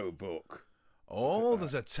Tenko book. Oh,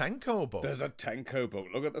 there's a Tenko book. There's a Tenko book.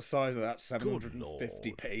 Look at the size of that,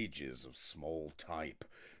 750 pages of small type.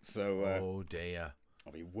 So, oh dear.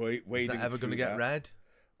 I'll be waiting. Is that ever going to get read?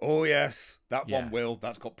 Oh yes, that one will.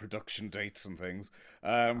 That's got production dates and things.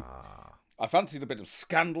 I fancied a bit of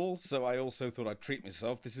scandal, so I also thought I'd treat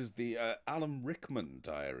myself. This is the Alan Rickman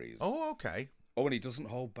diaries. Oh, okay. Oh, and he doesn't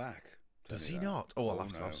hold back. Does he not? Oh, I'll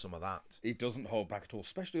have to have some of that. He doesn't hold back at all,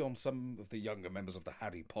 especially on some of the younger members of the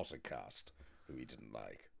Harry Potter cast, who he didn't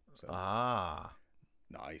like. So,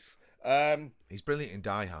 nice. He's brilliant in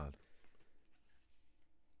Die Hard.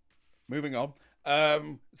 Moving on.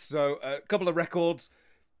 So, a couple of records.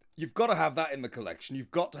 You've got to have that in the collection.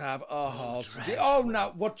 You've got to have Aha's. dreadful. Oh,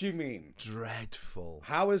 now, what do you mean? Dreadful.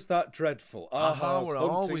 How is that dreadful? Aha's were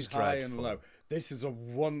Hunting always High dreadful. and Low. This is a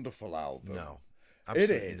wonderful album. No. It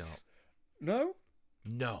Absolutely is. No?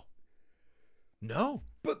 not. No.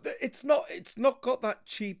 But it's not got that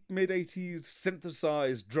cheap mid-80s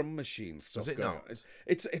synthesized drum machine stuff Is it going not? on.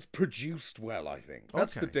 It's produced well, I think.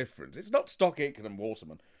 That's the Okay. difference. It's not Stock Aitken and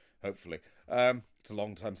Waterman, hopefully. It's a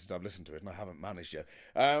long time since I've listened to it, and I haven't managed yet.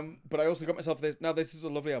 But I also got myself this. Now, this is a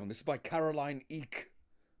lovely album. This is by Caroline Eek.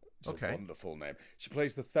 It's Okay. a wonderful name. She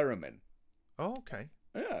plays the theremin. Oh, okay.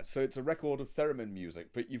 Yeah, so it's a record of theremin music,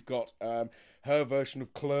 but you've got her version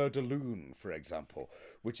of Claire de Lune, for example,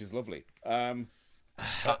 which is lovely. An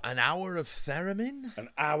hour of theremin? An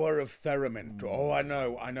hour of theremin. Oh, I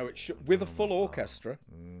know. It with a full orchestra.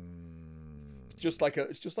 It's just like a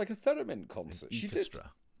theremin concert. She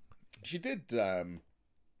did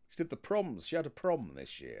the proms. She had a prom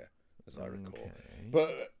this year, as I recall.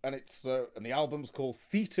 And the album's called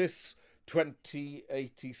Thetis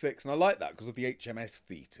 2086, and I like that because of the HMS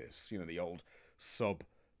Thetis. You know, the old sub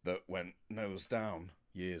that went nose down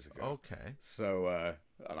years ago. Okay. So,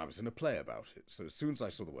 and I was in a play about it. So as soon as I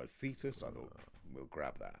saw the word fetus, I thought, we'll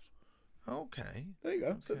grab that. Okay. There you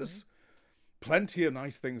go. So there's plenty of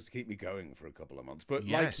nice things to keep me going for a couple of months. But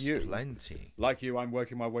Yes, like you, I'm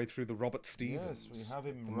working my way through the Robert Stevens. Yes, we have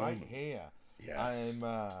him right here. Yes. I'm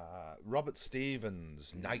Robert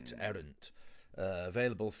Stevens, Knight Errant,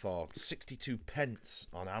 available for 62 pence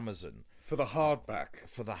on Amazon For the hardback.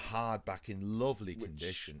 for the hardback in lovely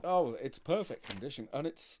condition. Oh, it's perfect condition. And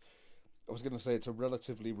I was going to say it's a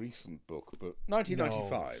relatively recent book, but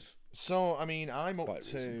 1995. No. So, I mean, I'm up Quite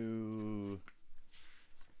to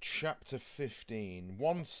chapter 15.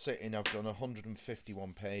 One sitting, I've done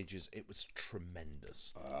 151 pages. It was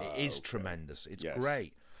tremendous. It is tremendous. It's Yes.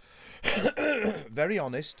 great. Very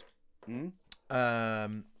honest.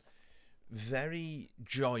 Very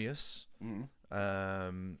joyous.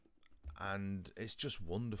 And it's just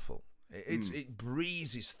wonderful. It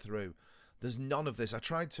breezes through. There's none of this. I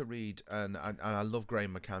tried to read, and I love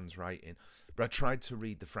Graham McCann's writing, but I tried to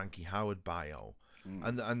read the Frankie Howard bio,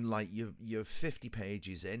 and like you're 50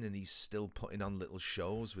 pages in, and he's still putting on little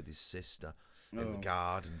shows with his sister in the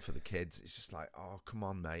garden for the kids. It's just like, oh, come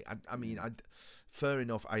on, mate. I mean, fair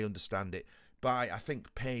enough, I understand it. By I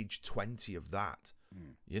think page 20 of that,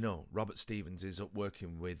 you know, Robert Stevens is up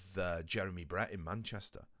working with Jeremy Brett in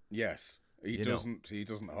Manchester. Yes. He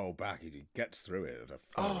doesn't hold back. He gets through it at a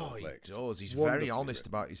phenomenal He pace. does. He's Wonderfully very honest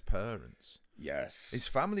about his parents. Yes. His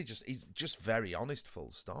family he's just very honest, full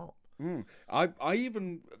stop. I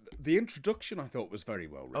even the introduction I thought was very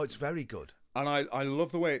well written. Oh, it's very good. And I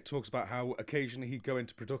love the way it talks about how occasionally he'd go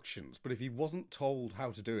into productions, but if he wasn't told how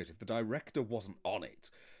to do it, if the director wasn't on it,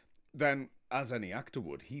 then, as any actor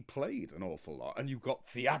would, he played an awful lot. And you got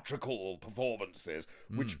theatrical performances,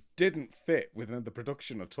 which didn't fit within the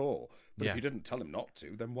production at all. But if you didn't tell him not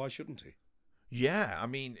to, then why shouldn't he? Yeah, I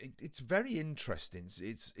mean, it's very interesting.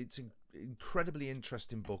 It's an incredibly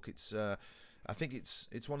interesting book. It's I think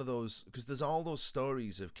it's one of those, because there's all those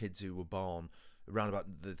stories of kids who were born around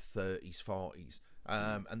about the 30s, 40s,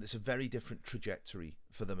 and it's a very different trajectory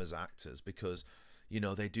for them as actors, because you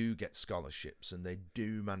know they do get scholarships and they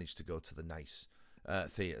do manage to go to the nice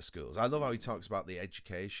theatre schools. I love how he talks about the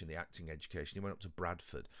education, the acting education. He went up to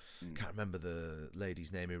Bradford. Can't remember the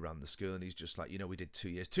lady's name who ran the school, and he's just like, you know, we did 2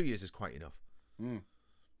 years. 2 years is quite enough.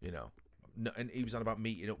 You know. No, and he was on about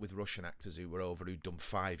meeting up with Russian actors who were over, who'd done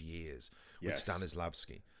 5 years with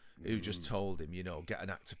Stanislavski, who just told him, you know, get an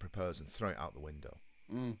actor proposed and throw it out the window.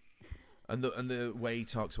 And the way he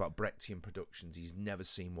talks about Brechtian productions, he's never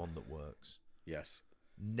seen one that works. Yes.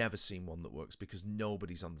 Never seen one that works, because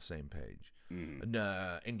nobody's on the same page. And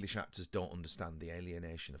English actors don't understand the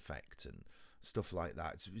alienation effect and stuff like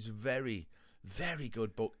that. It's a very, very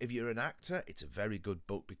good book. If you're an actor, it's a very good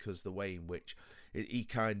book, because the way in which he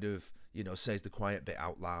kind of, you know, says the quiet bit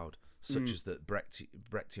out loud, such as that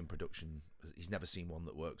Brechtian production, he's never seen one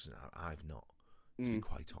that works, and I've not, to be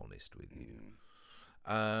quite honest with you.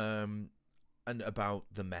 And about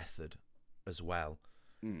the method as well.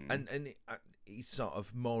 And he's sort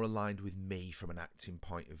of more aligned with me from an acting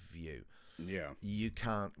point of view. Yeah. You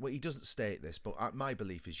can't, well, he doesn't state this, but my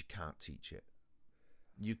belief is you can't teach it.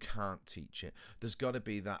 You can't teach it. There's got to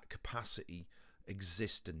be that capacity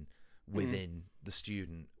existing within the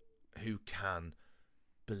student who can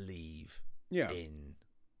believe in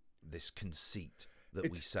this conceit that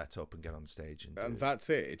we set up and get on stage and do. And that's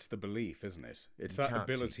it. It's the belief, isn't it? It's that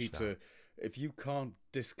ability to, if you can't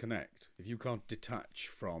disconnect, if you can't detach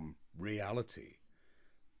from reality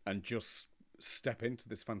and just step into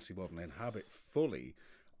this fantasy world and inhabit fully,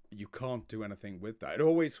 you can't do anything with that. It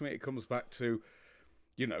always, for me, it comes back to,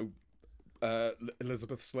 you know,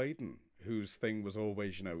 Elizabeth Sladen, whose thing was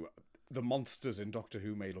always, you know, the monsters in Doctor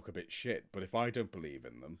Who may look a bit shit, but if I don't believe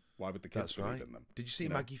in them, why would the kids believe in them? Did you see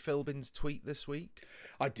Maggie Philbin's tweet this week?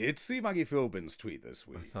 I did see Maggie Philbin's tweet this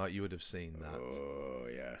week. I thought you would have seen that. Oh,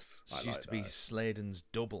 yes. She used to be Sladen's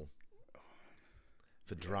double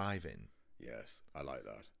for driving. Yes, I like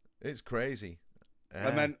that. It's crazy.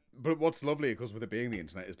 And then, but what's lovely, of course, with it being the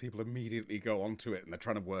internet, is people immediately go onto it and they're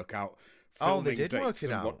trying to work out filming they did dates work it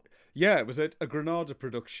and out. Yeah, it was a Granada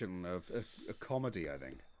production of a comedy, I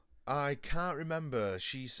think. I can't remember.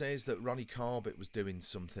 She says that Ronnie Corbett was doing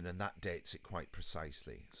something, and that dates it quite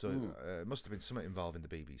precisely. So it must have been something involving the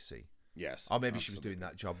BBC. Yes. Or maybe she was doing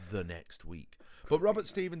that job the next week. But Robert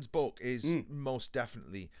Stevens' book is most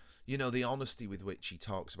definitely, you know, the honesty with which he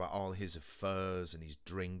talks about all his affairs and his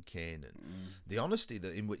drinking, and the honesty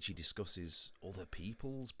that in which he discusses other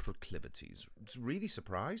people's proclivities. It's really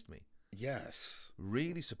surprised me. Yes.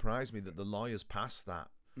 Really surprised me that the lawyers passed that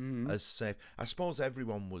as safe. I suppose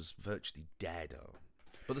everyone was virtually dead.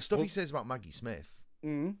 But the stuff he says about Maggie Smith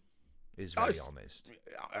is very honest.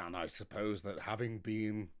 And I suppose that having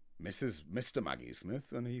been Mr. Maggie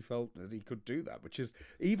Smith, and he felt that he could do that, which is,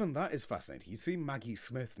 even that is fascinating. You see Maggie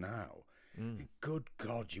Smith now. Good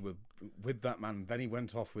God, you were with that man. Then he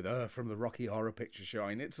went off with her from the Rocky Horror Picture Show.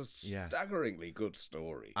 And it's a staggeringly good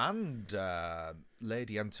story. And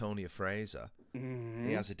Lady Antonia Fraser.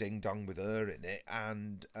 He has a ding-dong with her in it.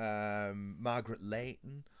 And Margaret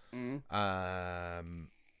Leighton.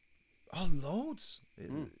 Loads.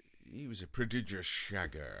 He was a prodigious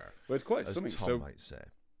shagger. Well, it's quite as something. Tom might say.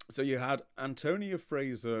 So you had Antonia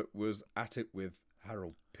Fraser was at it with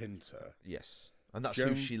Harold Pinter. Yes. And that's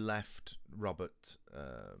who she left Robert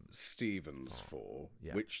Stevens for,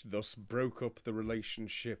 which thus broke up the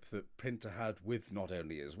relationship that Pinter had with not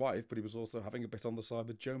only his wife, but he was also having a bit on the side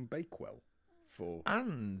with Joan Bakewell for a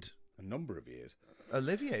number of years.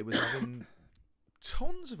 Olivier was having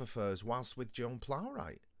tons of affairs whilst with Joan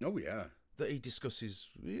Plowright. Oh, yeah. That he discusses,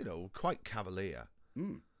 you know, quite cavalier.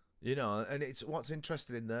 You know, and it's what's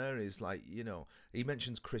interesting in there is, like, you know, he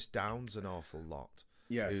mentions Chris Downs an awful lot.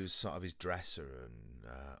 Yes. Who's sort of his dresser and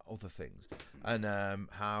other things. And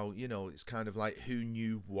how, you know, it's kind of like who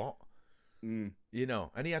knew what. You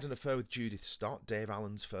know, and he had an affair with Judith Stott, Dave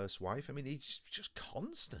Allen's first wife. I mean, he's just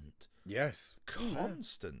constant. Yes.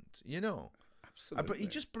 Constant, you know. Absolutely. But he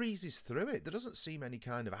just breezes through it. There doesn't seem any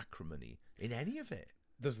kind of acrimony in any of it.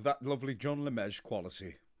 There's that lovely John LeMage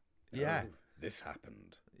quality. Yeah. Oh, this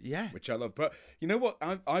happened. Yeah. Which I love. But you know what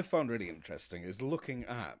I found really interesting is looking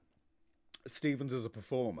at Stevens as a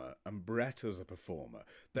performer and Brett as a performer.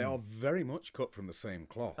 They are very much cut from the same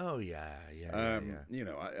cloth. Oh, yeah. You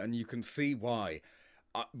know, and you can see why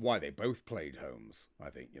they both played Holmes. I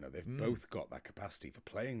think, you know, they've both got that capacity for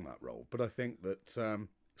playing that role. But I think that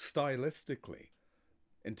stylistically,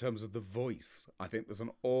 in terms of the voice, I think there's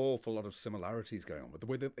an awful lot of similarities going on with the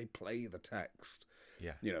way that they play the text.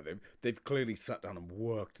 Yeah. You know, they've clearly sat down and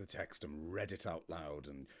worked the text and read it out loud,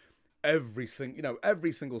 and every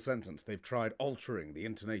single sentence they've tried altering the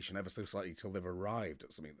intonation ever so slightly till they've arrived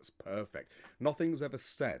at something that's perfect. Nothing's ever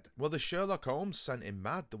said. Well, the Sherlock Holmes sent him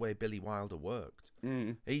mad the way Billy Wilder worked.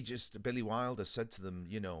 Billy Wilder said to them,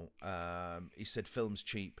 you know, he said, film's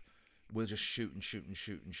cheap. We'll just shoot and shoot and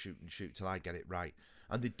shoot and shoot and shoot till I get it right.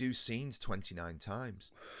 And they do scenes 29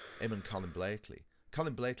 times. Him and Colin Blakely.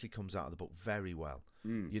 Colin Blakely comes out of the book very well.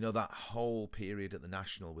 You know, that whole period at the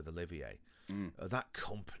National with Olivier. That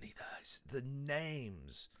company, the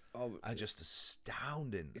names are just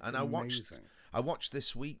astounding. And I watched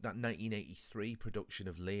this week that 1983 production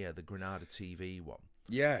of Lear, the Granada TV one.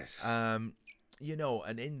 Yes. You know,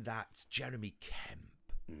 and in that, Jeremy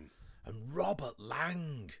Kemp and Robert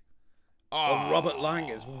Lang. Oh, Robert Lang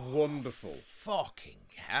is wonderful. Fucking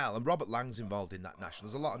hell. And Robert Lang's involved in that National.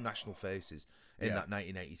 There's a lot of national faces in that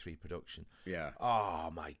 1983 production. Yeah. Oh,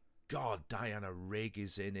 my God. Diana Rigg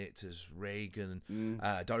is in it as Reagan.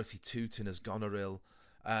 Dorothy Tootin as Goneril.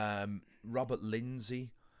 Robert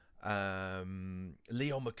Lindsay.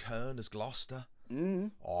 Leo McKern as Gloucester.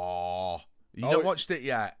 Oh. You not watched it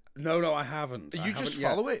yet? No, I haven't. You just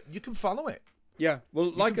follow it. You can follow it. Yeah,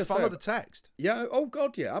 well, like I said, follow the text. Yeah, oh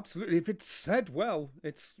God, yeah, absolutely. If it's said well,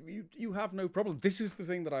 it's you have no problem. This is the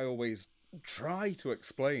thing that I always try to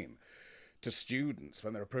explain to students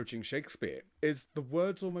when they're approaching Shakespeare: is the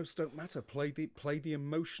words almost don't matter. Play the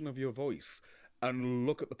emotion of your voice and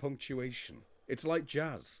look at the punctuation. It's like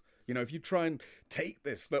jazz. You know, if you try and take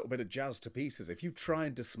this little bit of jazz to pieces, if you try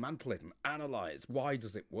and dismantle it and analyse why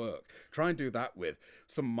does it work, try and do that with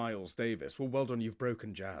some Miles Davis. Well, done, you've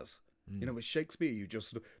broken jazz. You know, with Shakespeare,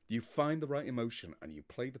 you find the right emotion and you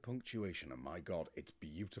play the punctuation, and my God, it's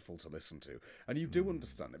beautiful to listen to. And you do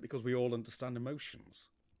understand it because we all understand emotions.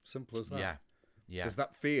 Simple as that. Yeah. Yeah. There's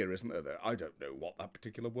that fear, isn't there? That I don't know what that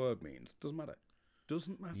particular word means. Doesn't matter.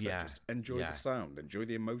 Doesn't matter. Yeah. Just enjoy the sound, enjoy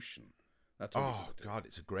the emotion. That's all Oh, God,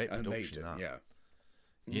 it's a great production, that. Yeah.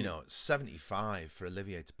 You know, 75 for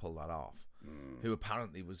Olivier to pull that off, who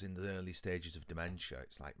apparently was in the early stages of dementia.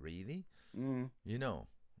 It's like, really? You know?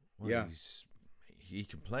 Well, Yeah. He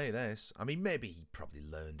can play this. I mean, maybe he probably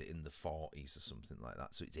learned it in the 40s or something like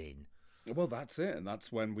that, so it's in. Well, that's it. And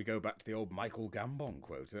that's when we go back to the old Michael Gambon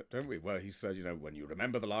quote, don't we? Where he said, you know, when you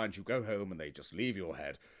remember the lines, you go home and they just leave your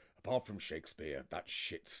head. Apart from Shakespeare, that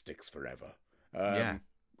shit sticks forever. Yeah.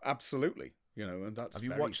 Absolutely. You know, and that's Have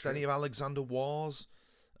you watched any of Alexander Waugh's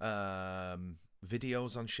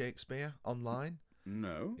videos on Shakespeare online?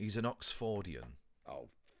 No. He's an Oxfordian. Oh,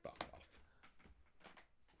 fuck off.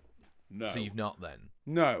 No. So you've not then?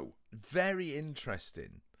 No. Very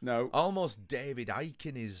interesting. No. Almost David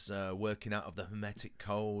Icke is working out of the Hermetic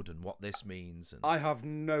Code and what this means. And I have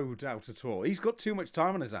no doubt at all. He's got too much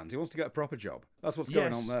time on his hands. He wants to get a proper job. That's what's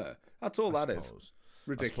going on there. That's all that is.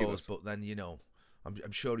 Ridiculous. But then, you know,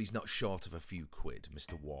 I'm sure he's not short of a few quid,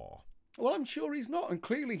 Mr. Waugh. Well, I'm sure he's not. And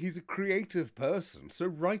clearly he's a creative person. So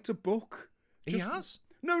write a book. He has?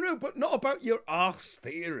 No, but not about your arse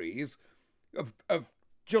theories of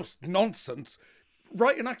just nonsense.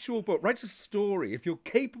 Write an actual book. Write a story. If you're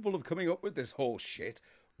capable of coming up with this horse shit,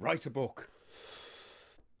 write a book.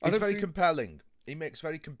 It's very compelling. He makes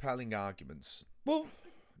very compelling arguments. Well,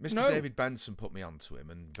 Mr. David Benson put me onto him,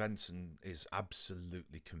 and Benson is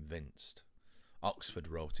absolutely convinced Oxford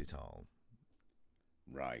wrote it all.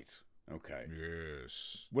 Right. Okay.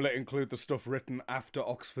 Yes. Will it include the stuff written after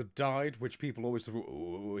Oxford died, which people always thought,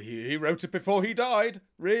 oh, he wrote it before he died?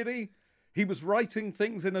 Really? He was writing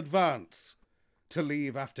things in advance to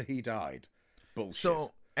leave after he died. Bullshit.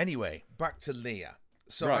 So, anyway, back to Lear.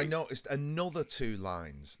 So Right. I noticed another two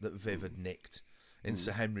lines that Viv had nicked in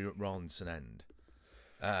Sir Henry at Rawlinson End.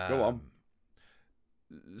 Go on.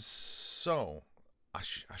 So, I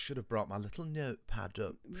should have brought my little notepad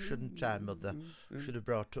up, shouldn't I, Mother? Should have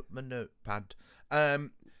brought up my notepad.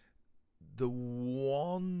 The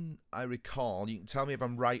one I recall, you can tell me if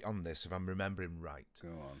I'm right on this, if I'm remembering right. Go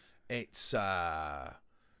on. It's,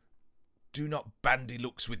 do not bandy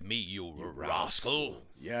looks with me, you rascal.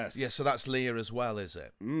 Yes. Yeah, so that's Lear as well, is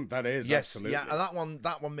it? That is, Yes, absolutely. yeah, and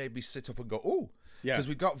that one made me sit up and go, oh, Yeah. because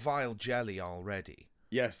we've got Vile Jelly already.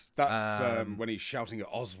 Yes, that's when he's shouting at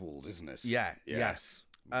Oswald, isn't it? Yeah, Yes.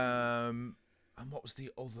 And what was the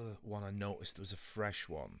other one I noticed? There was a fresh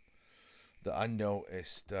one that I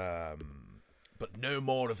noticed, but no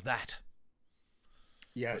more of that.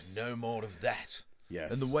 Yes. But no more of that.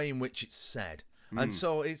 Yes. And the way in which it's said. And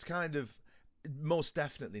so it's kind of, most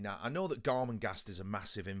definitely now, I know that Gormenghast is a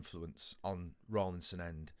massive influence on Rawlinson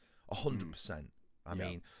End, 100%. I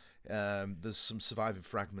mean, there's some surviving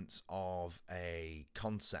fragments of a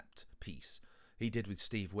concept piece he did with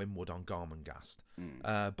Steve Winwood on Gormenghast.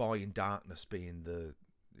 Boy in Darkness being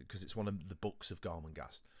because it's one of the books of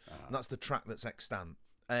Gormenghast. And that's the track that's extant.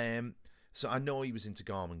 So I know he was into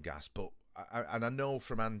Gormenghast, but I know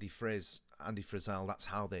from Andy Frizzell, that's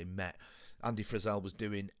how they met. Andy Frizzell was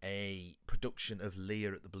doing a production of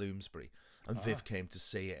Lear at the Bloomsbury, and Viv came to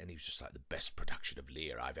see it, and he was just like, the best production of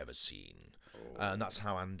Lear I've ever seen. And that's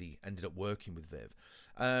how Andy ended up working with Viv.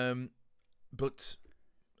 But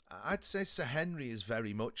I'd say Sir Henry is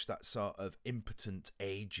very much that sort of impotent,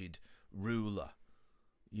 aged ruler,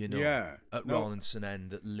 you know, at Rawlinson End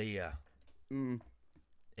that Lear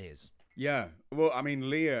is. Yeah. Well, I mean,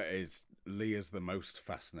 Lear's the most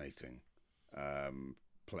fascinating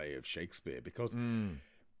play of Shakespeare because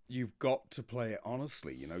you've got to play it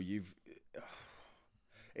honestly. You know,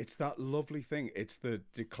 it's that lovely thing. It's the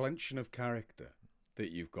declension of character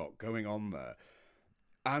that you've got going on there,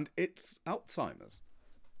 and it's Alzheimer's.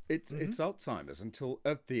 It's Alzheimer's until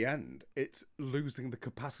at the end, it's losing the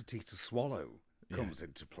capacity to swallow comes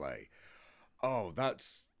into play. Oh,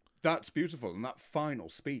 that's beautiful, and that final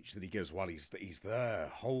speech that he gives while he's there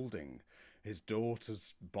holding his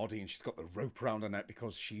daughter's body, and she's got the rope around her neck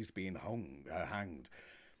because she's being hanged.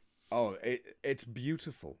 Oh, it's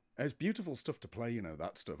beautiful. It's beautiful stuff to play, you know,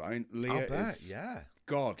 that stuff. I mean, Lear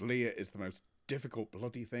God, Lear is the most difficult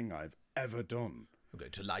bloody thing I've ever done. I'm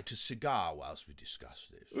going to light a cigar whilst we discuss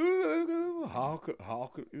this. Hark.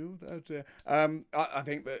 I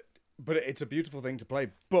think that, but it's a beautiful thing to play,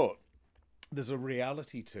 but there's a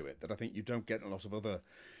reality to it that I think you don't get in a lot of other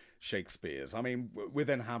Shakespeare's. I mean,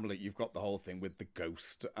 within Hamlet, you've got the whole thing with the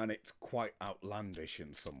ghost, and it's quite outlandish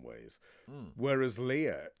in some ways. Whereas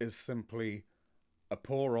Lear is simply a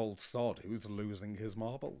poor old sod who's losing his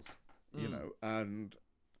marbles, you know, and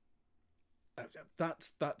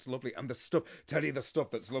that's lovely. And the stuff, Teddy, the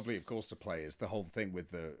stuff that's lovely, of course, to play is the whole thing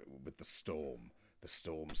with the storm. The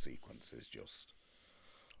storm sequence is just.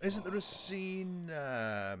 Isn't there a scene?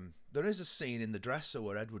 There is a scene in The Dresser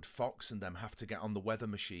where Edward Fox and them have to get on the weather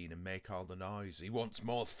machine and make all the noise. He wants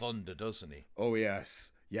more thunder, doesn't he? Oh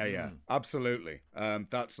yes, yeah, absolutely.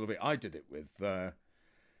 That's lovely. I did it with.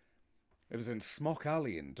 It was in Smock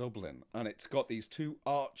Alley in Dublin, and it's got these two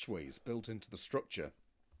archways built into the structure.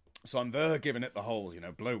 So I'm there giving it the whole,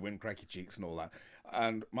 blow wind, crack your cheeks, and all that.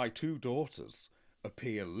 And my two daughters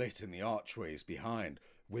appear lit in the archways behind,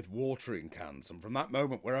 with watering cans, and from that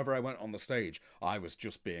moment, wherever I went on the stage, I was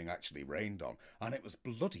just being actually rained on, and it was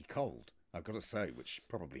bloody cold, I've got to say, which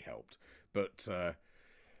probably helped. But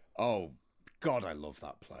oh God, I love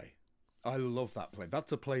that play. I love that play.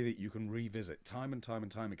 That's a play that you can revisit time and time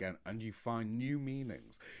and time again, and you find new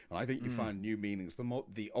meanings. And I think you find new meanings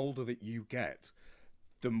the older that you get.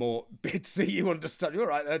 The more bitsy you understand. You're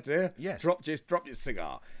right there, dear. Yes. Drop your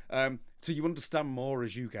cigar. So you understand more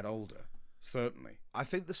as you get older. Certainly. I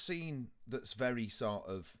think the scene that's very sort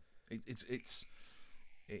of it's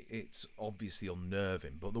obviously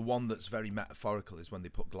unnerving, but the one that's very metaphorical is when they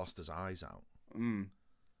put Gloucester's eyes out.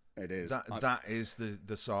 It is. That is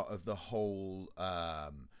the sort of the whole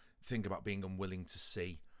thing about being unwilling to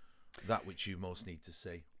see that which you most need to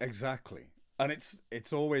see. Exactly. And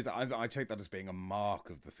it's always, I take that as being a mark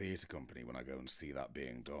of the theatre company when I go and see that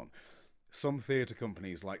being done. Some theatre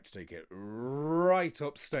companies like to take it right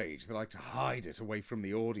upstage. They like to hide it away from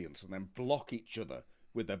the audience and then block each other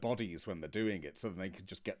with their bodies when they're doing it so that they can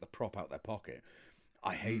just get the prop out their pocket.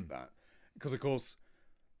 I hate that. Because, of course,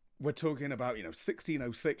 we're talking about,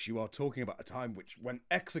 1606, you are talking about a time when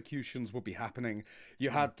executions would be happening.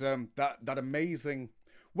 You had that amazing...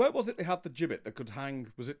 Where was it they had the gibbet that could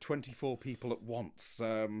hang, was it 24 people at once?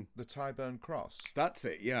 The Tyburn Cross. That's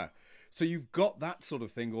it, yeah. So you've got that sort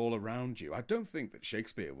of thing all around you. I don't think that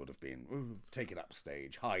Shakespeare would have been, take it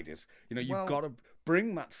upstage, hide it. You've got to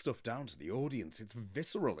bring that stuff down to the audience. It's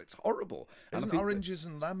visceral, it's horrible. Isn't Oranges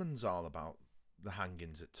and Lemons all about the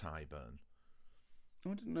hangings at Tyburn?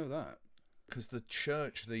 Oh, I didn't know that. Because the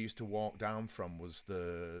church they used to walk down from was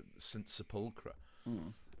the St. Sepulchre.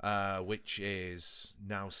 Which is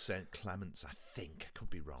now St. Clement's, I think. I could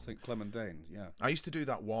be wrong. St. Clement Danes, yeah. I used to do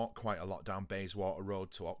that walk quite a lot down Bayswater Road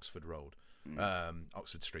to Oxford Road,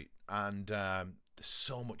 Oxford Street. And there's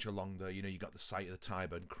so much along there. You got the site of the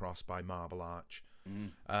Tyburn Cross by Marble Arch.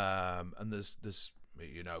 And there's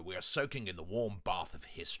we are soaking in the warm bath of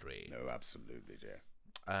history. No, absolutely, dear.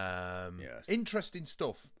 Yes. Interesting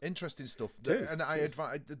stuff. It is, and I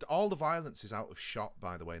advise all the violence is out of shot,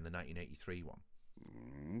 by the way, in the 1983 one.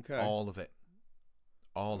 Okay. All of it,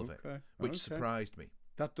 which surprised me.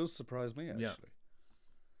 That does surprise me, actually. Yeah.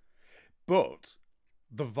 But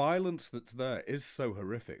the violence that's there is so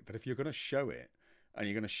horrific that if you're going to show it, and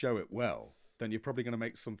you're going to show it well, then you're probably going to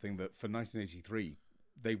make something that for 1983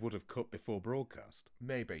 they would have cut before broadcast.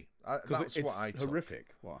 Maybe. Because it's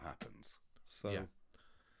horrific what happens. So, yeah.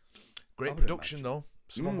 Great production, though.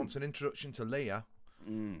 Someone wants an introduction to Lear.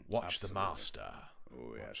 Watch absolutely. The Master.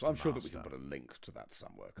 Oh, yeah. So I'm sure that we can put a link to that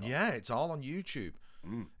somewhere. Yeah, it's all on YouTube.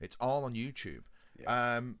 It's all on YouTube.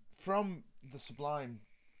 Yeah. From the sublime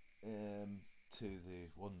to the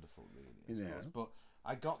wonderful, really. I suppose. But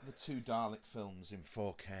I got the two Dalek films in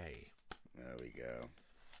 4K. There we go.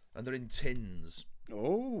 And they're in tins.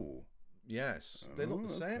 Oh. Yes. They look the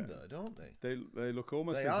same, though, don't they? They look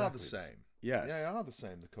almost They exactly are the same. Yes. Yeah, they are the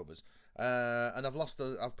same, the covers. And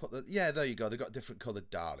I've put the... Yeah, there you go. They've got different coloured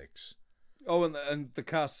Daleks. Oh, and the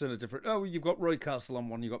cast's in a different... Oh, you've got Roy Castle on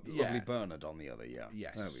one, you've got Lovely Bernard on the other, yeah.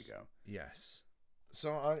 Yes. There we go. Yes.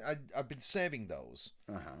 So I've been saving those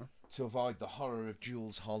to avoid the horror of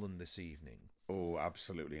Jules Holland this evening. Oh,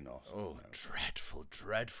 absolutely not. Oh, no. Dreadful,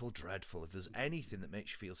 dreadful, dreadful. If there's anything that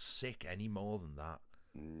makes you feel sick any more than that.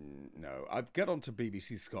 No, I'd get on to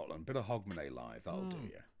BBC Scotland, bit of Hogmanay Live, that'll do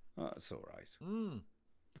you. That's all right.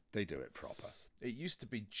 They do it proper. It used to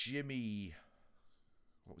be Jimmy...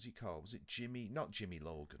 What was he called? Was it Jimmy? Not Jimmy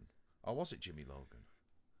Logan. Or was it Jimmy Logan?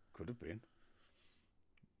 Could have been.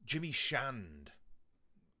 Jimmy Shand.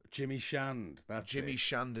 Jimmy Shand. That's Jimmy it.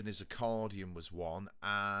 Shand and his accordion was one.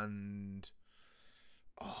 And...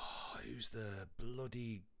 who's the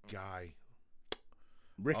bloody guy?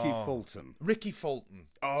 Ricky Fulton. Ricky Fulton.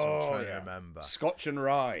 That's what I'm trying to remember. Scotch and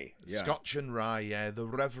Rye. Yeah. Scotch and Rye, yeah. The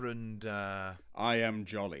Reverend... I Am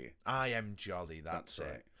Jolly. I Am Jolly, that's it.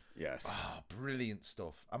 Right. Yes. Ah, brilliant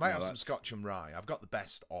stuff. I might have some that's- Scotch and rye. I've got the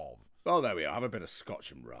best of. Oh, there we are. Have a bit of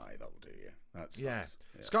Scotch and rye. That'll do you. That's Yeah. nice.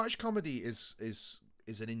 Yeah. Scottish comedy is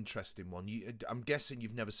an interesting one. I'm guessing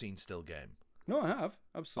you've never seen Still Game. No, I have.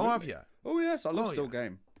 Absolutely. Oh, have you? Oh, yes. I love Oh, Still yeah.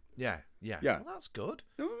 Game. Yeah. Yeah. Well, that's good.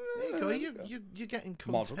 Oh, There you go. yeah, You're getting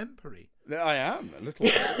Modern. contemporary. I am a little.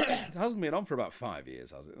 It hasn't been on for about 5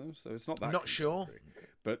 years, has it? Though? So it's not that. I'm not sure.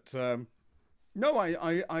 But no,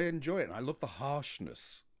 I enjoy it. And I love the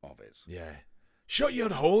harshness of it. Yeah. Shut your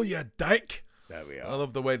hole, you dick. There we I are.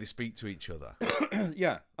 love the way they speak to each other.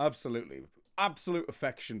 Yeah, absolutely. Absolute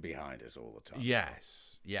affection behind it all the time.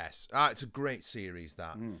 Yes. It's a great series,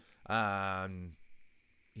 that.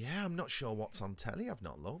 Yeah, I'm not sure what's on telly. I've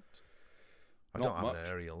not looked. I Not don't have much. an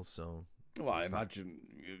aerial, so... Well, I What's that? imagine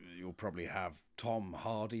you'll probably have Tom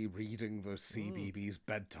Hardy reading the CBeebies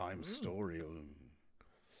bedtime story.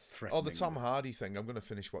 Oh, the Tom Hardy thing. I'm going to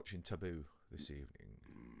finish watching Taboo this evening.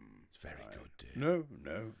 It's very good, dear.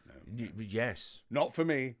 No. Yes. Not for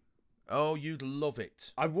me. Oh, you'd love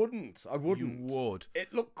it. I wouldn't. You would.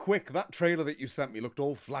 It looked quick. That trailer that you sent me looked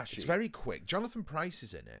all flashy. It's very quick. Jonathan Pryce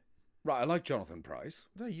is in it. Right, I like Jonathan Pryce.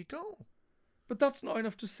 There you go. But that's not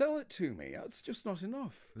enough to sell it to me. It's just not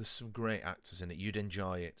enough. There's some great actors in it. You'd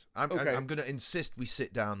enjoy it. I'm Okay. going to insist we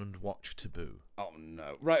sit down and watch Taboo. Oh,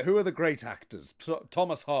 no. Right, who are the great actors?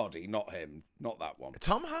 Thomas Hardy, not him. Not that one.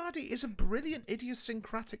 Tom Hardy is a brilliant,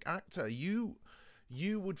 idiosyncratic actor. You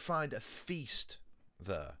would find a feast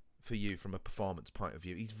there for you from a performance point of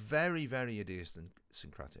view. He's very, very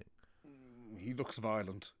idiosyncratic. He looks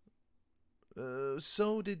violent.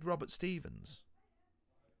 So did Robert Stevens.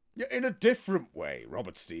 Yeah, in a different way,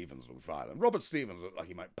 Robert Stevens looked violent. Robert Stevens looked like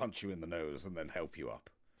he might punch you in the nose and then help you up.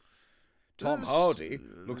 Tom Hardy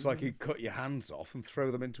looks like he'd cut your hands off and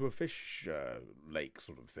throw them into a fish lake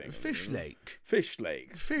sort of thing. Fish lake. Fish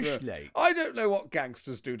lake. Fish Yeah. lake. I don't know what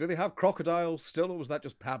gangsters do. Do they have crocodiles still, or was that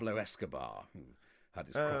just Pablo Escobar who had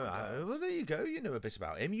his crocodiles? Well, there you go. You know a bit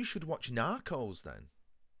about him. You should watch Narcos then.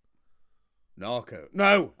 Narco.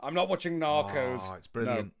 No, I'm not watching Narcos. Oh, it's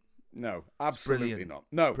brilliant. No, absolutely brilliant. not.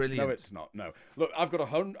 No, Brilliant. no, it's not. No, look, I've got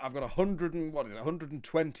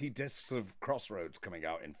 120 discs of Crossroads coming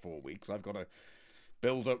out in 4 weeks. I've got to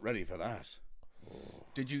build up ready for that.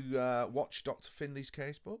 Did you watch Dr. Finley's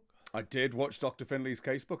casebook? I did watch Dr. Finley's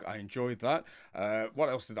casebook. I enjoyed that. What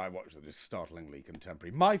else did I watch that is startlingly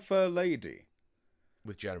contemporary? My Fair Lady.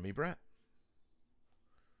 With Jeremy Brett.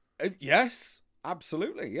 Yes,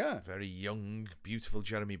 absolutely, yeah. Very young, beautiful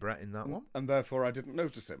Jeremy Brett in that one. And therefore I didn't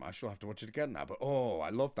notice him. I shall have to watch it again now. But I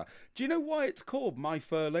love that. Do you know why it's called My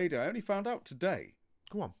Fair Lady? I only found out today.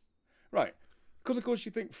 Go on. Right. Because, of course,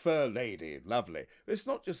 you think fair lady, lovely. It's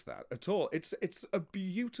not just that at all. It's a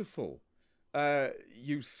beautiful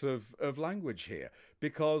use of language here.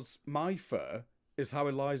 Because my fur is how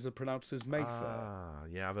Eliza pronounces Mayfair. Ah,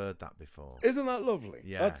 yeah, I've heard that before. Isn't that lovely?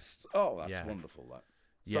 Yeah. That's Yeah. wonderful, that.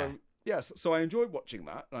 Yeah. So, yes, so I enjoyed watching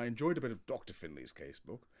that. And I enjoyed a bit of Dr. Finley's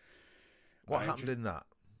casebook. What happened in that?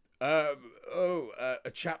 A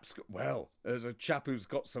chap's there's a chap who's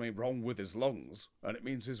got something wrong with his lungs, and it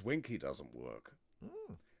means his winky doesn't work.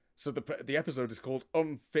 So the episode is called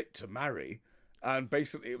 "Unfit to Marry," and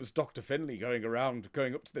basically it was Dr. Finley going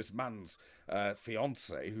up to this man's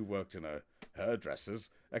fiance who worked in a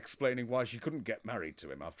hairdresser's, explaining why she couldn't get married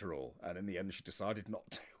to him after all, and in the end she decided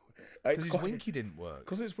not to. Because his winky didn't work.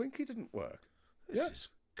 Because his winky didn't work. This is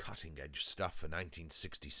cutting edge stuff for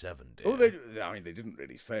 1967, dear. Oh, they didn't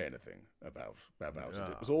really say anything about it.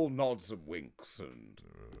 It was all nods and winks,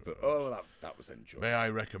 but that was enjoyable. May I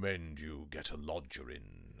recommend you get a lodger in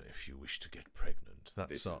if you wish to get pregnant?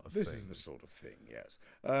 That sort of thing. This is the sort of thing, yes.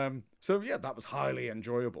 So yeah, that was highly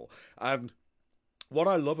enjoyable. And what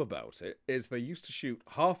I love about it is they used to shoot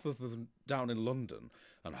half of them down in London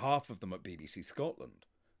and half of them at BBC Scotland,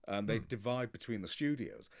 and they divide between the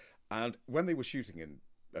studios. And when they were shooting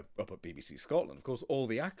up at BBC Scotland, of course, all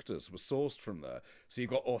the actors were sourced from there, so you've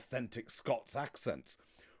got authentic Scots accents.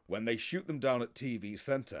 When they shoot them down at TV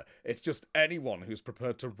Centre, it's just anyone who's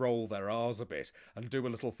prepared to roll their R's a bit and do a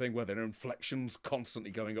little thing where their inflections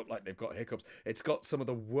constantly going up like they've got hiccups. It's got some of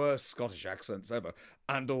the worst Scottish accents ever,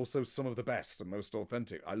 and also some of the best and most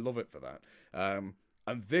authentic. I love it for that. And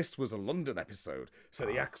this was a London episode, so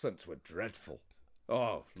the accents were dreadful.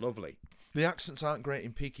 Oh, lovely. The accents aren't great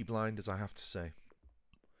in Peaky Blinders, I have to say.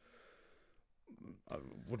 I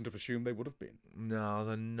wouldn't have assumed they would have been. No,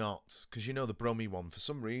 they're not. Because you know the Brummy one, for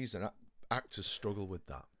some reason, actors struggle with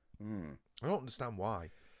that. I don't understand why.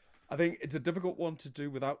 I think it's a difficult one to do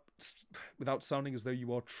without sounding as though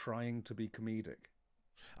you are trying to be comedic.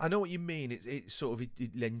 I know what you mean. It sort of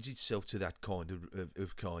it lends itself to that kind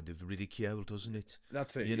of ridicule, doesn't it?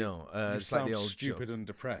 That's it. You know, you it's like sound the old stupid joke. and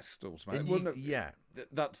depressed. Also, And well, you- no, yeah,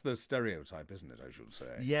 that's the stereotype, isn't it? I should say.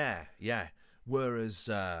 yeah. Whereas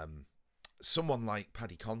someone like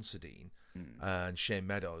Paddy Considine and Shane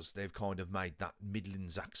Meadows, they've kind of made that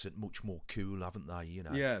Midlands accent much more cool, haven't they? You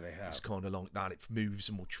know, Yeah, they have. It's kind of like that. It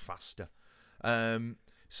moves much faster.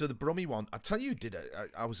 So the Brummie one, I tell you,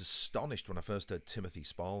 I was astonished when I first heard Timothy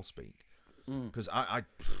Spall speak, because I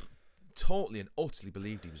totally and utterly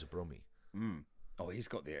believed he was a Brummie. Oh, he's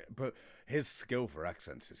got but his skill for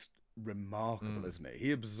accents is remarkable, isn't it?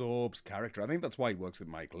 He absorbs character. I think that's why he works with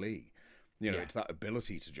Mike Leigh. You know, Yeah. it's that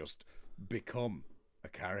ability to just become a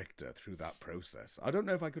character through that process. I don't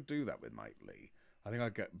know if I could do that with Mike Leigh. I think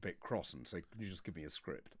I'd get a bit cross and say, "Can you just give me a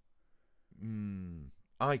script?"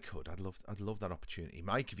 I could. I'd love that opportunity,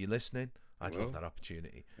 Mike. If you're listening, I'd love that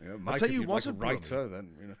opportunity. Yeah, Mike, tell if you you'd was like a writer,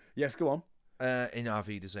 then yes, go on. In Our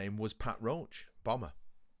Vida's Aim was Pat Roach, Bomber.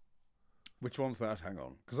 Which one's that? Hang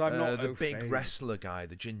on, because I'm not the au big fait. wrestler guy,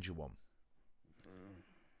 the ginger one.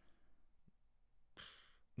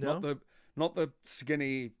 No, Not the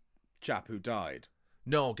skinny chap who died,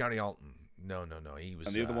 no, Gary Alton. No. He was.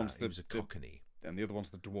 and the other one's he was a cockney. and the other one's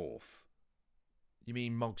the dwarf. You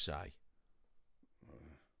mean Mogsai, I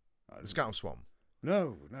the don't- Scouse one?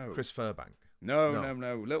 No. Chris Furbank. No.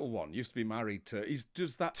 Little one used to be married to. He's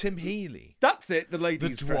just that. Tim Healy. That's it. The The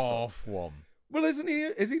ladies' dresser. dwarf one. Well, isn't he?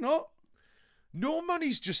 Is he not? No, man,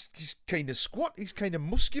 he's kind of squat. He's kind of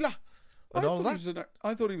muscular and all that.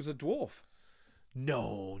 I thought he was a dwarf.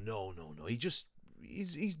 No.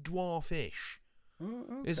 He's dwarfish, Oh,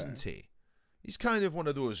 okay. isn't he? He's kind of one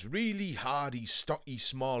of those really hardy, stocky,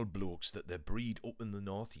 small blokes that they breed up in the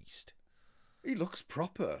northeast. He looks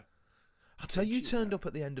proper. I'll tell you, turned up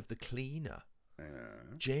at the end of The Cleaner. Yeah.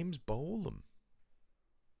 James Bolam.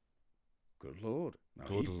 Good lord. No,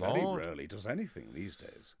 Good he very lord. rarely does anything these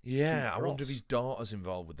days. Yeah, Too I wonder if cross. his daughter's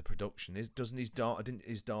involved with the production. Didn't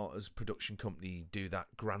his daughter's production company do that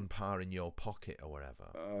Grandpa in Your Pocket or whatever?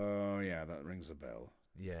 Oh, yeah, that rings a bell.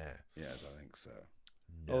 Yeah. Yes, I think so.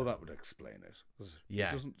 No. Oh, that would explain it. 'Cause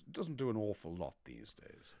Yeah. It doesn't do an awful lot these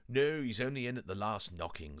days. No, he's only in at the last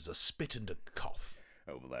knockings, a spit and a cough.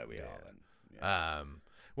 Oh, well, there we are then. Yes.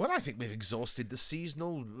 Well, I think we've exhausted the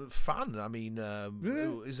seasonal fun. I mean,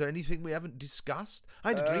 is there anything we haven't discussed? I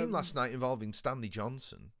had a dream last night involving Stanley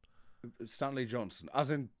Johnson. Stanley Johnson, as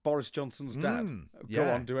in Boris Johnson's dad. Go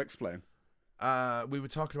yeah. on, do explain. We were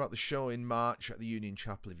talking about the show in March at the Union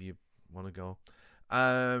Chapel, if you want to go.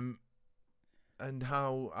 And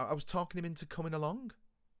how I was talking him into coming along.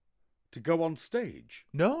 To go on stage?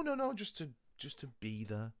 No, just to be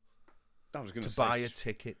there. I was going To say buy a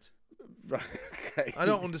ticket. Right, okay. I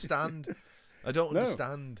don't understand. I don't No.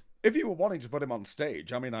 understand. If you were wanting to put him on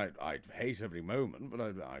stage, I mean, I'd hate every moment, but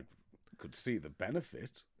I could see the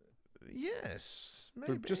benefit. Yes,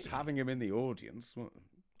 maybe. But just having him in the audience.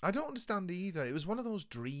 I don't understand either. It was one of those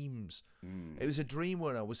dreams. It was a dream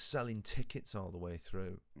where I was selling tickets all the way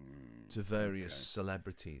through to various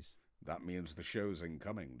celebrities. That means the show's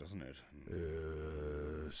incoming, doesn't it?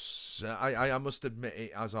 So I must admit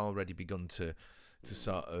it has already begun to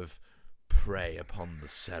sort of prey upon the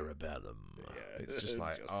cerebellum. Yeah, It's just it's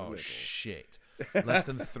like, just a oh little. shit. Less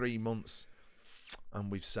than 3 months and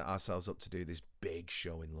we've set ourselves up to do this big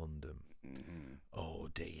show in London. Oh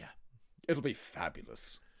dear. It'll be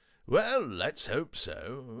fabulous. Well, let's hope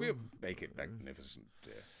so. We'll make it magnificent.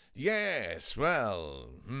 Yes, well,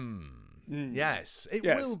 yes, it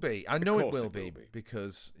Yes, will be. I know it course will it be, will be.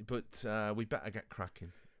 because, but we better get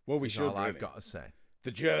cracking. Well, we is should. all I've really. got to say.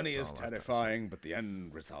 The journey That's is all I've got to terrifying, but the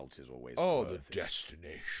end result is always Oh, the worth it.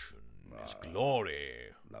 destination is glory,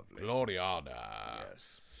 Lovely. gloriana.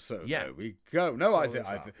 Yes. So Yeah. there we go. No, So I there's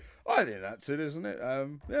think that. I think that's it, isn't it?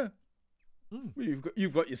 Yeah. Well,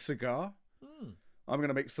 you've got your cigar. I'm going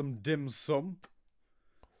to make some dim sum.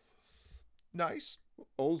 Nice.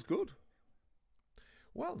 All's good.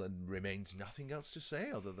 Well, then remains nothing else to say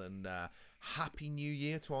other than Happy New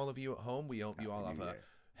Year to all of you at home. We hope you all have a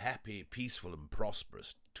happy, peaceful, and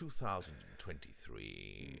prosperous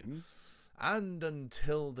 2023. And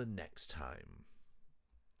until the next time.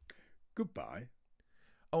 Goodbye.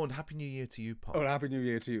 Oh, and Happy New Year to you, Paul. Oh, and Happy New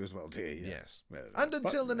Year to you as well, dear. Yes. Well, And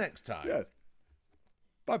until the next time. Yes.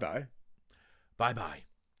 Bye-bye. Bye-bye.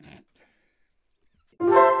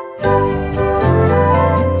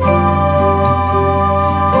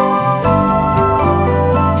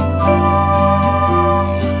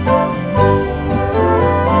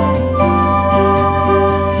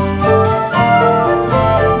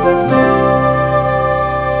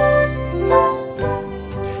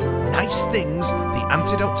 Nice Things, the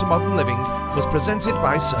Antidote Antidote to Modern Living was presented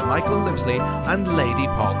by Sir Michael Livesley and Lady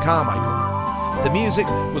Paul Carmichael. The music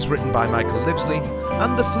was written by Michael Livesley,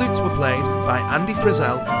 and the flutes were played by Andy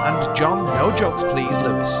Frizzell and John No Jokes Please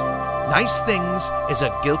Lewis. Nice Things is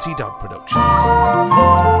a Guilty Dog production.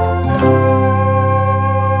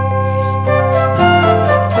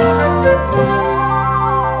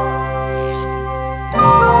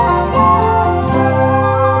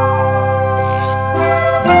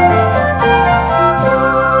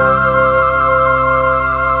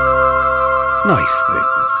 Nice Things.